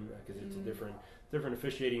officiating, because it's a different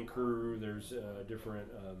officiating crew. There's different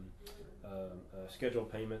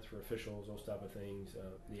scheduled payments for officials, those type of things.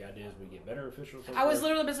 The idea is we get better officials. I was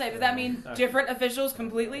literally going to say, does that mean different officials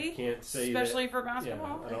completely? I can't say especially for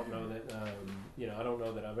basketball. Yeah, I don't know that. I don't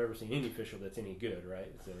know that I've ever seen any official that's any good,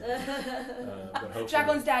 right? So, but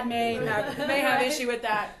Jacqueline's dad may have issue with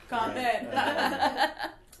that comment.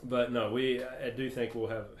 But no, I do think we'll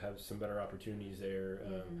have some better opportunities there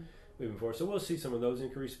moving forward. So we'll see some of those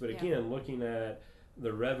increase. But again, looking at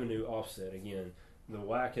the revenue offset, again, the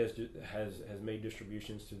WAC has made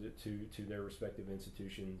distributions to their respective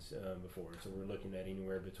institutions before. So we're looking at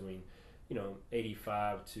anywhere between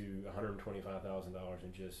 $85,000 to $125,000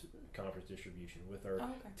 in just conference distribution. With our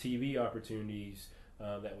TV opportunities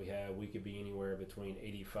that we have, we could be anywhere between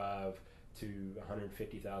 $85,000 to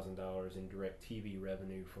 $150,000 in direct TV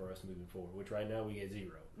revenue for us moving forward, which right now we get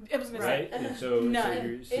zero. I was going to say. And so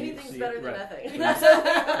none. Anything's better than nothing.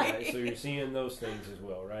 Right. So you're seeing those things as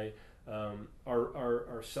well, right?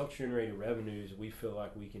 Our self-generated revenues, we feel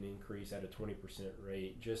like we can increase at a 20%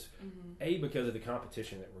 rate, just because of the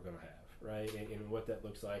competition that we're going to have, right? And what that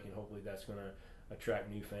looks like, and hopefully that's going to attract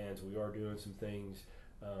new fans. We are doing some things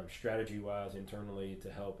strategy-wise internally to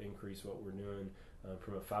help increase what we're doing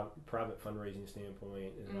from a private fundraising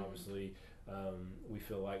standpoint, and obviously we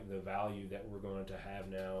feel like the value that we're going to have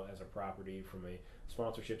now as a property from a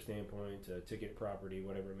sponsorship standpoint to ticket property,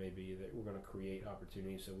 whatever it may be, that we're going to create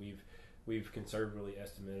opportunities. So we've conservatively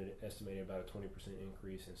estimated about a 20%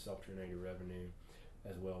 increase in self-generated revenue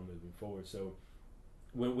as well moving forward. So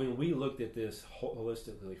when we looked at this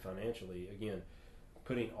holistically financially, again,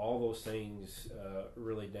 putting all those things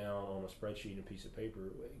really down on a spreadsheet and a piece of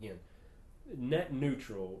paper, again, net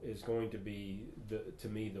neutral is going to be, to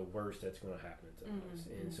me, the worst that's going to happen to us.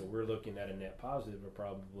 And so we're looking at a net positive of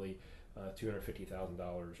probably $250,000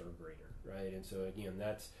 or greater, right? And so again,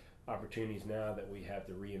 that's opportunities now that we have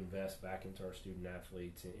to reinvest back into our student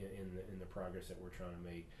athletes in the progress that we're trying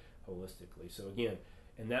to make holistically. So again,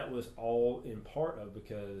 and that was all in part of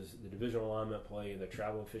because the divisional alignment play, the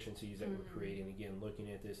travel efficiencies that we're creating, again, looking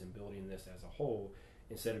at this and building this as a whole,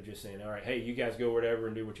 instead of just saying, all right, hey, you guys go whatever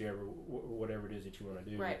and do whatever it is that you want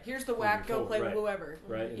to do. Right. Here's the WAC. Go play with whoever.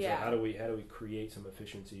 Right. And so how do we create some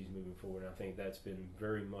efficiencies moving forward? And I think that's been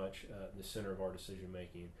very much the center of our decision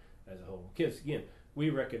making as a whole. Because again, we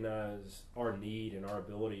recognize our need and our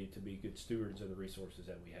ability to be good stewards of the resources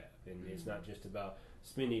that we have, and it's not just about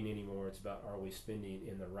spending anymore. It's about, are we spending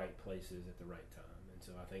in the right places at the right time? And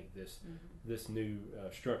so I think this new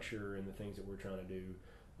structure and the things that we're trying to do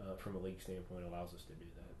from a league standpoint allows us to do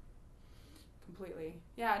that. Completely.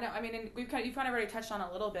 Yeah, no, I mean, and you've kind of already touched on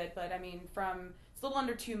a little bit, but I mean, it's a little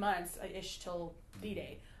under 2 months-ish till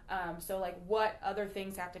D-Day. So like what other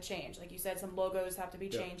things have to change? Like you said, some logos have to be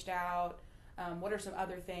changed out. What are some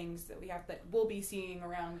other things that we'll be seeing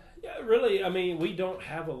around? Yeah, really, I mean, we don't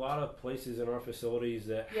have a lot of places in our facilities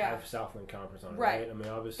that have Southland Conference on it, right? I mean,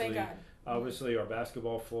 obviously our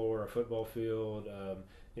basketball floor, our football field,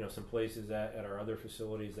 some places at our other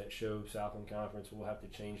facilities that show Southland Conference, we'll have to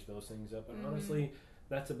change those things up. But honestly,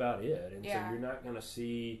 that's about it. And so you're not going to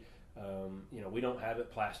see we don't have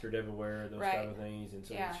it plastered everywhere, those type of things, and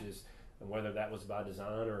so it's just whether that was by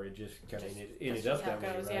design or it just kind of ended up that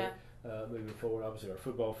way, right? Moving forward, obviously our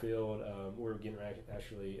football field, we're getting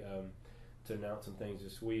actually to announce some things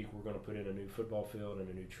this week. We're going to put in a new football field and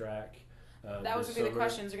a new track. That was going to be the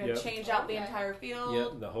questions. You're going to change out the entire field?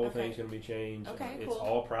 Yep, the whole thing's going to be changed. Okay, It's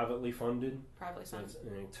all privately funded. Privately funded.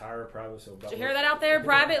 It's an entire private. So did you hear that out there?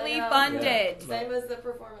 Privately funded. Same as the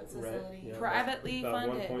performance facility. Right, privately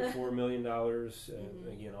funded. $1.4 million.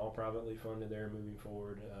 Again, all privately funded there moving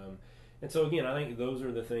forward. And so, again, I think those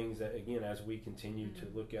are the things that, again, as we continue to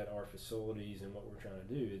look at our facilities and what we're trying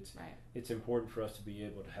to do, it's important for us to be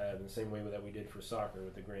able to have, in the same way that we did for soccer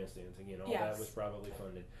with the grandstands, again, all that was privately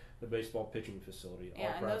funded. The baseball pitching facility,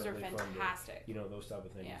 all privately funded. And those are fantastic. Those type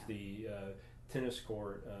of things. The tennis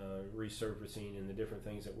court resurfacing and the different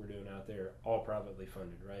things that we're doing out there, all privately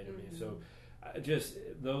funded, right? I mean, so just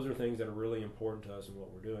those are things that are really important to us in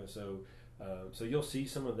what we're doing. So you'll see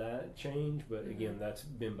some of that change, but again, that's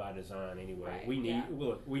been by design anyway. Right. We need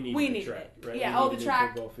the track, right? Yeah. The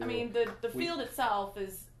track. I mean, the field itself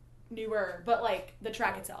is newer, but like the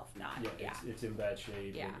track itself, not. It's in bad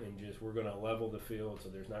shape, and just we're going to level the field, so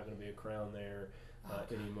there's not going to be a crown there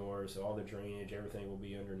anymore. So all the drainage, everything will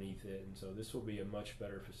be underneath it, and so this will be a much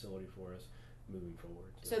better facility for us moving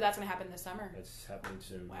forward. So that's going to happen this summer. That's happening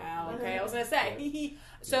soon. Wow. Okay, I was going to say.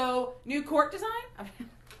 So new court design.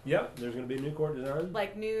 Yep, there's going to be a new court design.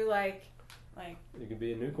 It could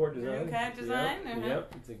be a new court design. Okay, design.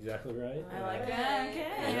 Yep, that's exactly right. I like that.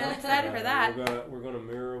 Okay, I'm excited for that. We're going to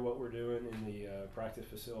mirror what we're doing in the practice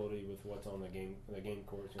facility with what's on the game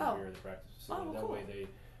courts and mirror the practice facility. That way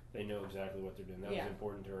they know exactly what they're doing. That was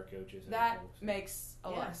important to our coaches. That makes a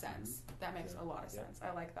lot of sense. That makes a lot of sense.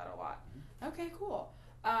 I like that a lot. Okay, cool.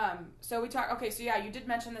 So we talked. Okay, so you did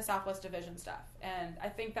mention the Southwest Division stuff, and I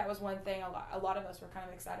think that was one thing a lot of us were kind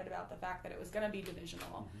of excited about, the fact that it was going to be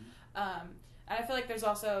divisional. And I feel like there's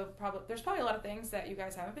probably a lot of things that you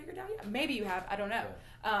guys haven't figured out yet. Maybe you have. I don't know.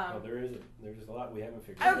 There's just a lot we haven't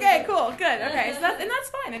figured out. Okay, cool, good. Okay, so that's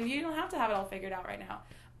fine, and you don't have to have it all figured out right now.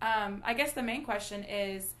 I guess the main question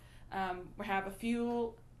is, we have a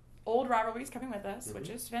few old rivalries coming with us, which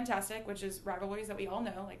is fantastic, which is rivalries that we all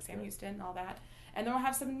know, like Sam Houston and all that. And then we'll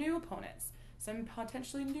have some new opponents, some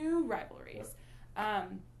potentially new rivalries.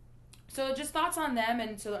 So just thoughts on them,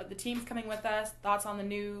 and so the teams coming with us, thoughts on the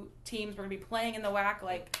new teams we're going to be playing in the WAC,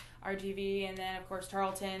 like RGV, and then, of course,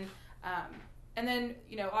 Tarleton. And then,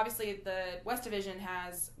 obviously the West Division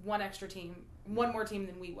has one more team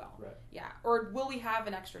than we will. Right. Yeah. Or will we have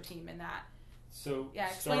an extra team in that? So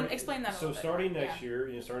explain that a little bit. So starting next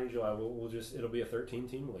year, starting in July, it'll be a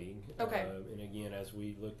 13-team league. Okay. And again, as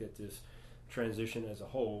we looked at this transition as a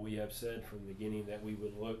whole, we have said from the beginning that we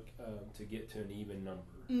would look to get to an even number,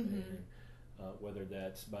 and, whether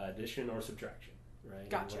that's by addition or subtraction, right?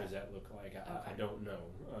 Gotcha. And what does that look like? I don't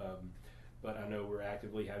know, but I know we're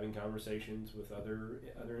actively having conversations with other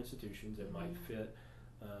institutions that might fit,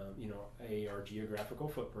 our geographical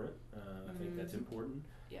footprint. I think that's important.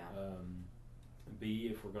 Yeah. B,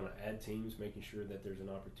 if we're going to add teams, making sure that there's an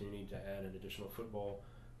opportunity to add an additional football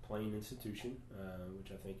playing institution,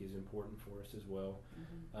 which I think is important for us as well.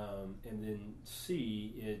 And then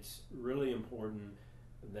C, it's really important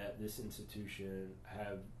that this institution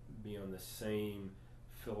be on the same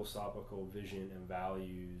philosophical vision and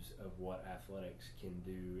values of what athletics can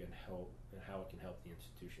do and help, and how it can help the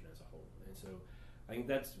institution as a whole. And so I think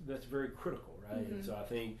that's very critical, right? And so I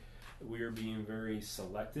think we are being very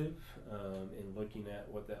selective in looking at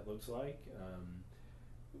what that looks like.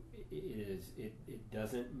 It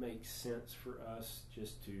doesn't make sense for us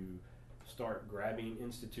just to start grabbing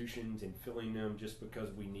institutions and filling them just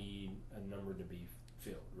because we need a number to be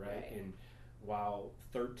filled, right? And while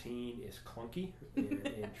 13 is clunky,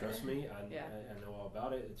 and trust me, I know all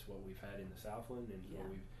about it. It's what we've had in the Southland and what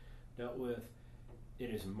we've dealt with. It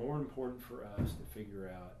is more important for us to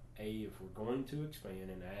figure out, A, if we're going to expand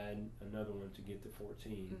and add another one to get to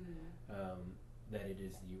 14, that it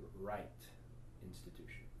is the right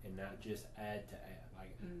institution and not just add to add.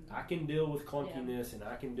 Like I can deal with clunkiness and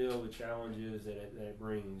I can deal with challenges that it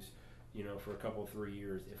brings, for a couple 3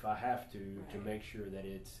 years if I have to make sure that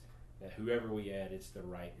that whoever we add, it's the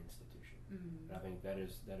right institution. And I think that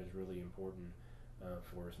is really important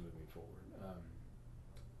for us moving forward.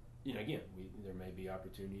 Again, there may be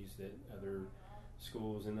opportunities that other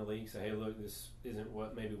schools in the league say, hey, look, this isn't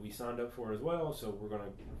what maybe we signed up for as well, so we're going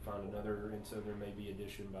to find another, and so there may be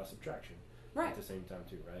addition by subtraction at the same time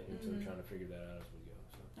too, right? And so we're trying to figure that out as we go.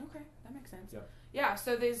 So. Okay, that makes sense. Yeah. Yeah,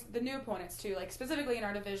 so there's the new opponents too, like specifically in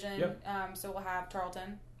our division. So we'll have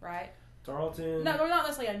Tarleton, right? Tarleton. No, they're not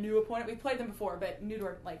necessarily a new opponent. We've played them before, but new to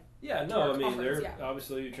our they're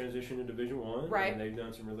obviously transitioned to Division I, right? And they've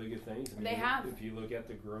done some really good things. They have. If you look at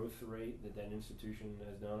the growth rate that institution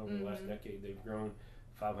has done over the last decade, they've grown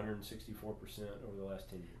 564% over the last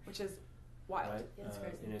 10 years, which is wild. Right? It's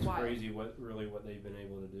crazy. And it's crazy what they've been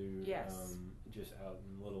able to do. Yes. Just out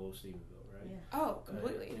in little old Stephenville, right? Yeah. Oh,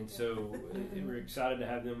 completely. And so we're excited to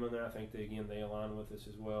have them in there. I think they align with us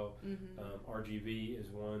as well. RGV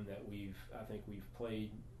is one that we've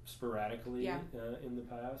played sporadically in the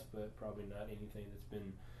past, but probably not anything that's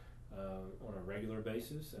been on a regular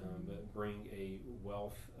basis, but bring a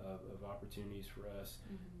wealth of opportunities for us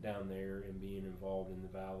down there and being involved in the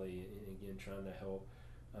Valley, and again trying to help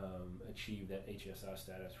achieve that HSI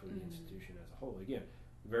status for the institution as a whole. Again,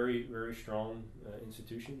 very, very strong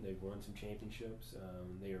institution. They've won some championships.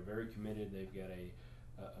 They are very committed. They've got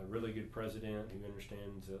a really good president who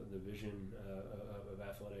understands the vision of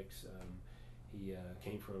athletics. He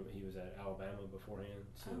was at Alabama beforehand,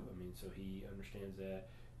 so so he understands that.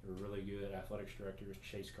 They're really good athletics directors,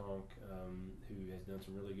 Chase Conk, who has done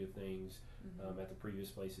some really good things at the previous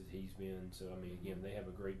places he's been. So again, they have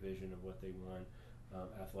a great vision of what they want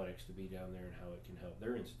athletics to be down there and how it can help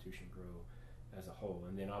their institution grow as a whole.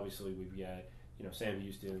 And then obviously we've got Sam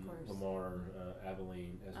Houston, Lamar,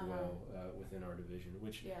 Abilene as well within our division,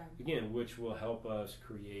 which will help us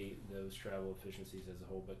create those travel efficiencies as a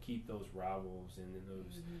whole, but keep those rivals and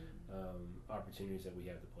those opportunities that we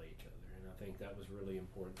have to play each other. And I think that was really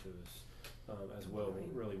important to us as well.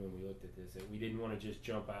 Really, when we looked at this, that we didn't want to just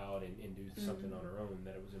jump out and do something on our own.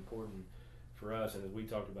 That it was important for us, and as we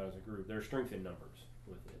talked about as a group, there's strength in numbers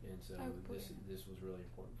with it, and so this was really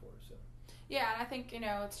important for us. So. Yeah, and I think it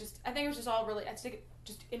was just all really. I think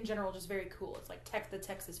just in general, just very cool. It's like the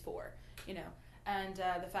Texas 4, and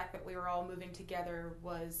the fact that we were all moving together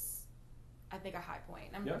was, I think, a high point.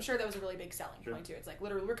 I'm sure that was a really big selling point too. It's like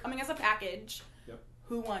literally we're coming as a package. Yep.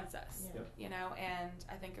 Who wants us? Yep. And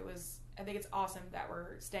I think it's awesome that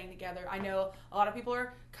we're staying together. I know a lot of people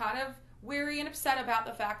are kind of weary and upset about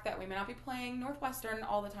the fact that we may not be playing Northwestern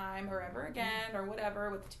all the time or ever again or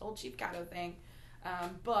whatever with the whole Chief Cato thing,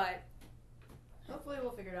 but. Hopefully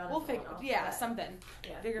we'll figure it out. We'll figure something.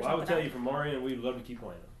 Yeah. I would tell you from our end, we'd love to keep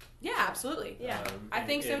playing them. Yeah, absolutely. Yeah, I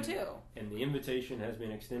think so too. And the invitation has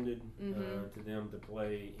been extended to them to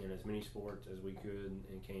play in as many sports as we could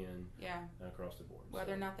and can across the board.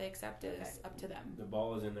 Whether or not they accept it is up to them. The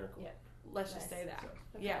ball is in their court. Yeah. Let's just say that. So.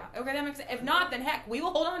 Okay. Yeah. Okay, that makes sense. If not, then heck, we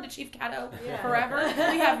will hold on to Chief Cato forever.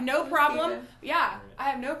 We have no problem. Yeah, I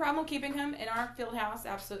have no problem keeping him in our field house.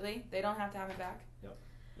 Absolutely. They don't have to have him back. Yep.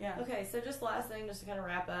 Yeah. Okay, so just last thing, just to kind of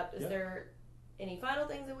wrap up, is there any final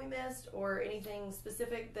things that we missed or anything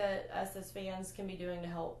specific that us as fans can be doing to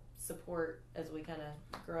help support as we kind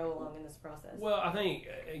of grow along in this process? Well, I think,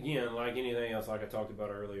 again, like anything else, like I talked about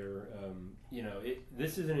earlier,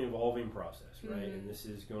 this is an evolving process, right? And this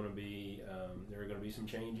is going to be, there are going to be some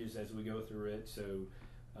changes as we go through it. So,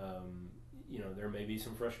 there may be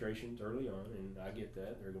some frustrations early on, and I get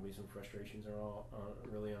that. There are going to be some frustrations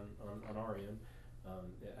on our end.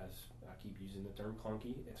 As I keep using the term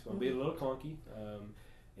clunky, it's going to be a little clunky,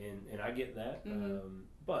 and I get that.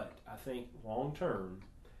 But I think long term,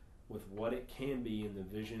 with what it can be and the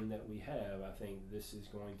vision that we have, I think this is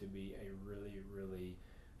going to be a really, really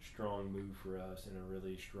strong move for us and a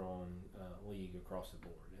really strong league across the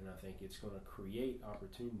board. And I think it's going to create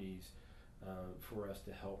opportunities for us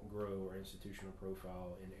to help grow our institutional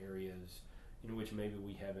profile in areas in which maybe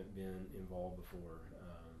we haven't been involved before.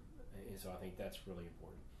 And so I think that's really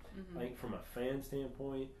important. I think from a fan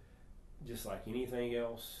standpoint, just like anything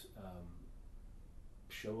else,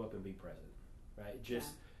 show up and be present, right? Just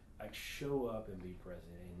like show up and be present.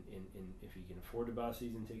 And if you can afford to buy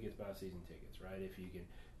season tickets, buy season tickets, right? If you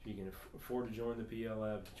can afford to join the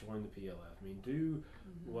PLF, join the PLF. I mean, do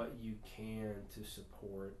what you can to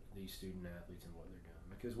support these student athletes and what they're doing,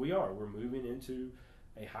 because we're moving into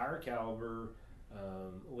a higher caliber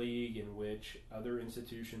league in which other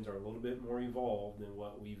institutions are a little bit more evolved than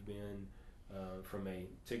what we've been from a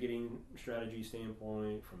ticketing strategy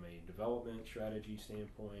standpoint, from a development strategy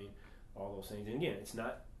standpoint, all those things. And again,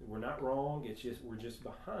 we're not wrong. It's just we're just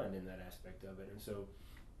behind in that aspect of it, and so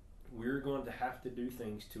we're going to have to do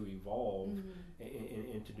things to evolve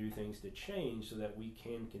and to do things to change so that we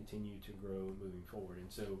can continue to grow moving forward.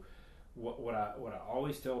 And so what I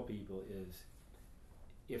always tell people is,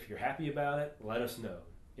 if you're happy about it, let us know.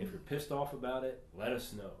 If you're pissed off about it, let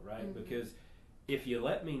us know, right? Because if you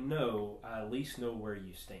let me know, I at least know where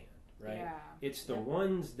you stand, right? Yeah. It's the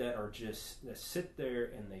ones that are that sit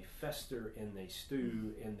there and they fester and they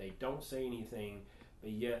stew and they don't say anything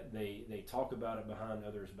but yet they talk about it behind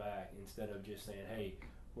others' back instead of just saying, hey,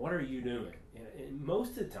 what are you doing? And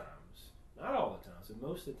most of the times, not all the times, but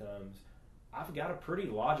most of the times, I've got a pretty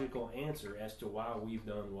logical answer as to why we've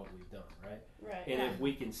done what we've done, right? Right. And if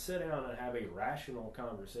we can sit down and have a rational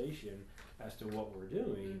conversation as to what we're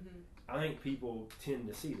doing, I think people tend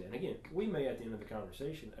to see that. And again, we may at the end of the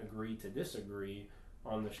conversation agree to disagree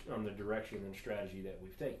on the direction and strategy that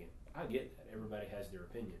we've taken. I get that. Everybody has their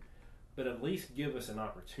opinion. But at least give us an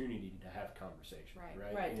opportunity to have conversation,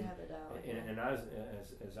 right? Right, to have a dialogue. And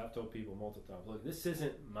as I've told people multiple times, look, this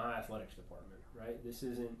isn't my athletics department, right? This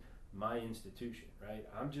isn't my institution, right?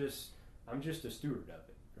 I'm just a steward of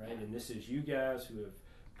it, right? And this is you guys who have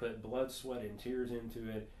put blood, sweat, and tears into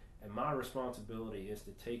it, and my responsibility is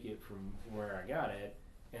to take it from where I got it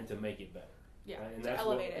and to make it better. Yeah, right? And to that's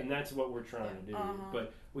elevate it. And that's what we're trying to do.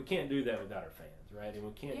 But we can't do that without our fans, right? And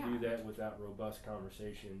we can't do that without robust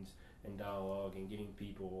conversations and dialogue and getting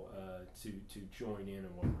people to join in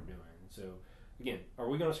on what we're doing. So, again, are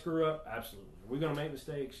we going to screw up? Absolutely. Are we going to make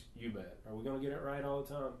mistakes? You bet. Are we going to get it right all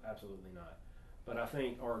the time? Absolutely not. But I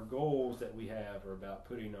think our goals that we have are about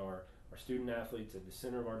putting our student athletes at the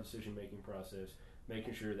center of our decision-making process,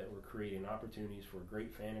 making sure that we're creating opportunities for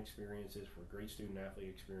great fan experiences, for great student athlete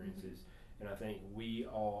experiences. And I think we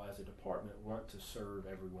all as a department want to serve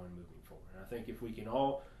everyone moving forward. And I think if we can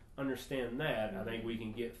all understand that, I think we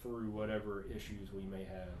can get through whatever issues we may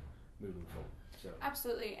have moving forward. So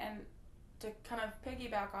absolutely. And to kind of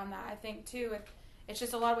piggyback on that, I think too, it's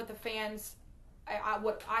just a lot with the fans.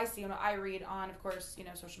 What I see and what I read on, of course,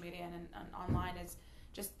 social media and online is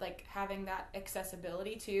just like having that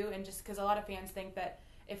accessibility too. And just because a lot of fans think that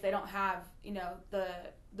if they don't have,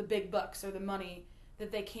 the big bucks or the money,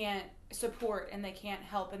 that they can't support and they can't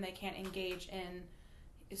help and they can't engage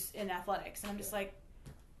in athletics. And I'm just like,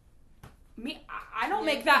 I don't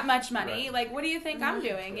make that much money. Right. Like, what do you think I'm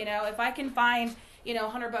doing? If I can find,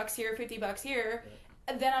 $100 here, $50 here,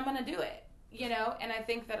 then I'm going to do it. And I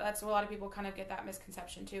think that's a lot of people kind of get that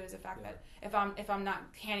misconception too, is the fact that if I'm not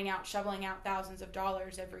shoveling out thousands of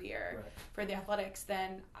dollars every year for the athletics,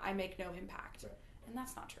 then I make no impact. Right. And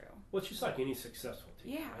that's not true. Well, it's just like any successful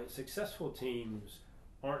team. Yeah. Right? Successful teams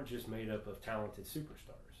aren't just made up of talented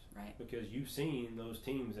superstars. Right. Because you've seen those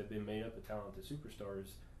teams that have been made up of talented superstars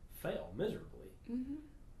fail miserably.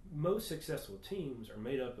 Most successful teams are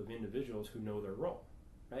made up of individuals who know their role,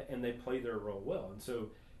 right? And they play their role well. And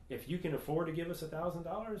so if you can afford to give us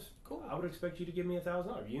 $1,000, cool. I would expect you to give me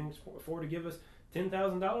 $1,000. You can afford to give us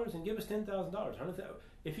 $10,000 and give us $10,000.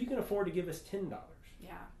 If you can afford to give us $10, $10,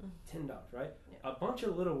 right? Yeah. A bunch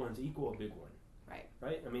of little ones equal a big one.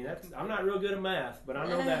 Right? I mean, I'm not real good at math, but I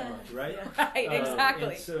know that much, right? Right,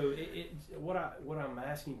 exactly. And so what I'm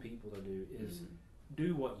asking people to do is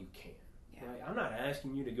do what you can. Yeah. Right? I'm not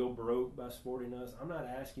asking you to go broke by supporting us. I'm not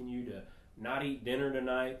asking you to not eat dinner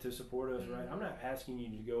tonight to support us, right? I'm not asking you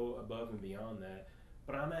to go above and beyond that,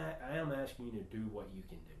 but I am asking you to do what you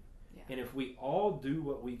can do. Yeah. And if we all do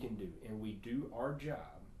what we can do and we do our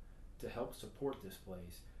job to help support this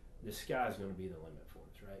place, the sky's going to be the limit for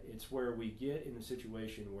us, right? It's where we get in the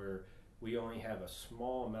situation where we only have a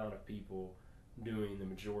small amount of people doing the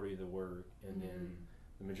majority of the work, and then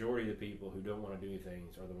the majority of the people who don't want to do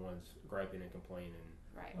things are the ones griping and complaining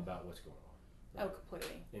about what's going on. Right? Oh,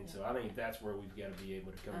 completely. And so I think that's where we've got to be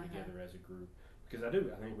able to come together as a group, because I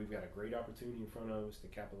think we've got a great opportunity in front of us to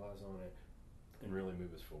capitalize on it and really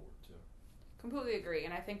move us forward. So completely agree.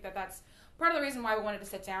 And I think that's part of the reason why we wanted to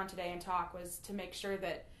sit down today and talk, was to make sure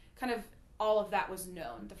that kind of all of that was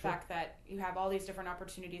known. The fact that you have all these different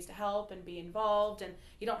opportunities to help and be involved, and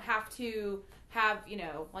you don't have to have,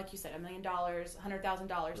 like you said, $1 million,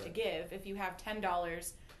 $100,000 to give. If you have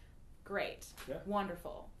 $10, great,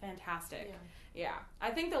 wonderful, fantastic. Yeah. I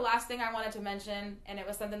think the last thing I wanted to mention, and it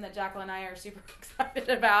was something that Jacqueline and I are super excited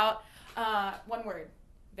about, one word: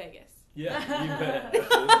 Vegas. Yeah, you bet.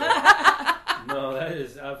 Absolutely. No, that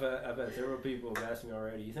is. I've had several people have asked me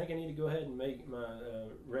already. You think I need to go ahead and make my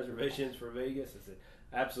reservations for Vegas? I said,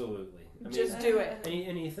 absolutely. Just do it.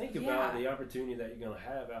 And you think about the opportunity that you're going to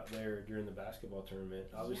have out there during the basketball tournament.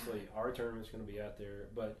 Obviously, our tournament's going to be out there,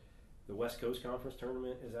 but the West Coast Conference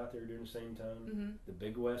tournament is out there during the same time. The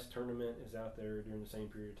Big West tournament is out there during the same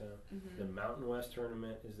period of time. The Mountain West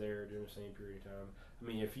tournament is there during the same period of time. I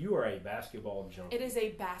mean, if you are a basketball junkie, it is a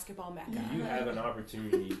basketball mecca. You have an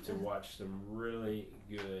opportunity to watch some really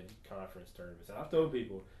good conference tournaments. And I've told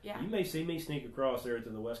people, you may see me sneak across there to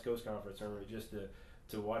the West Coast Conference tournament just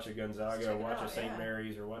to watch a Gonzaga or watch a St.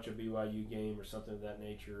 Mary's or watch a BYU game or something of that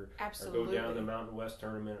nature. Absolutely. Or go down to the Mountain West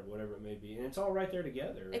tournament or whatever it may be. And it's all right there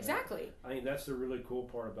together. Exactly. I think that's the really cool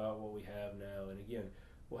part about what we have now. And again,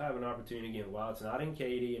 we'll have an opportunity again. While it's not in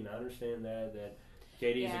Katy, and I understand that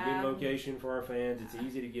Katy is a good location for our fans. It's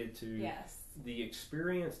easy to get to. Yes. The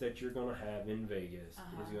experience that you're going to have in Vegas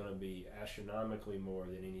is going to be astronomically more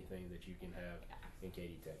than anything that you can have in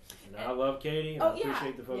Katy, Texas. And I love Katy, and I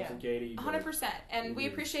appreciate the folks in Katy. 100%. And we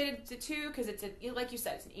appreciated it too because it's like you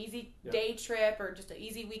said, it's an easy day trip or just an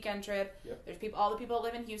easy weekend trip. Yep. There's all the people that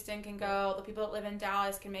live in Houston can go. The people that live in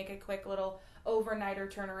Dallas can make a quick little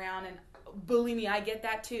overnighter turnaround. And believe me, I get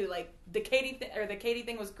that too. Like the Katy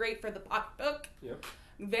thing was great for the pocketbook. Yep.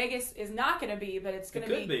 Vegas is not going to be, but it's going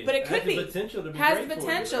to be. But it could be. Has the potential to be. Has great the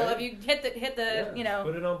potential for you, right? if you hit the you know.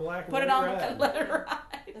 Put it on black. Put it on and let it ride.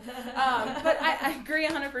 But I agree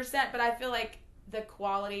 100%. But I feel like the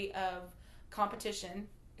quality of competition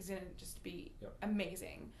is going to just be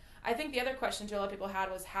amazing. I think the other question a lot of people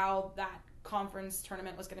had was how that conference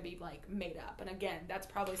tournament was going to be like made up, and again, that's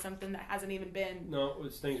probably something that hasn't even been. No,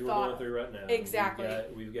 it's things we're going through right now. Exactly.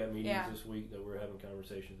 We've got meetings this week that we're having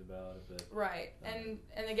conversations about. Right, and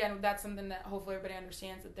again, that's something that hopefully everybody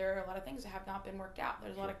understands that there are a lot of things that have not been worked out.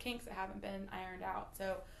 There's a lot of kinks that haven't been ironed out.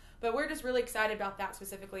 So, but we're just really excited about that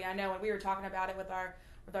specifically. I know when we were talking about it with our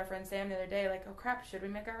friend Sam the other day, like, oh crap, should we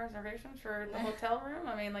make our reservations for the hotel room?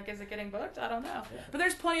 I mean, like, is it getting booked? I don't know. Yeah. But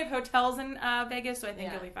there's plenty of hotels in Vegas, so I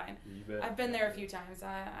think you'll be fine. You bet. I've been there a few times.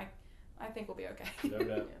 I think we'll be okay. No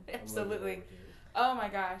doubt. Absolutely. Oh my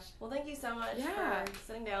gosh. Well, thank you so much for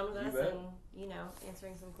sitting down with us and,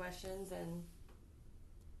 answering some questions and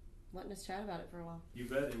letting us chat about it for a while. You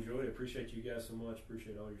bet. Enjoyed it. Appreciate you guys so much.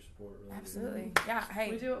 Appreciate all your support. Really. Absolutely. Yeah.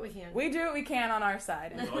 Hey. We do what we can. We do what we can on our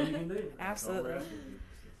side. That's all you can do. Absolutely.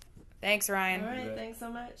 Thanks, Ryan. All right. Thanks so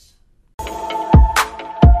much.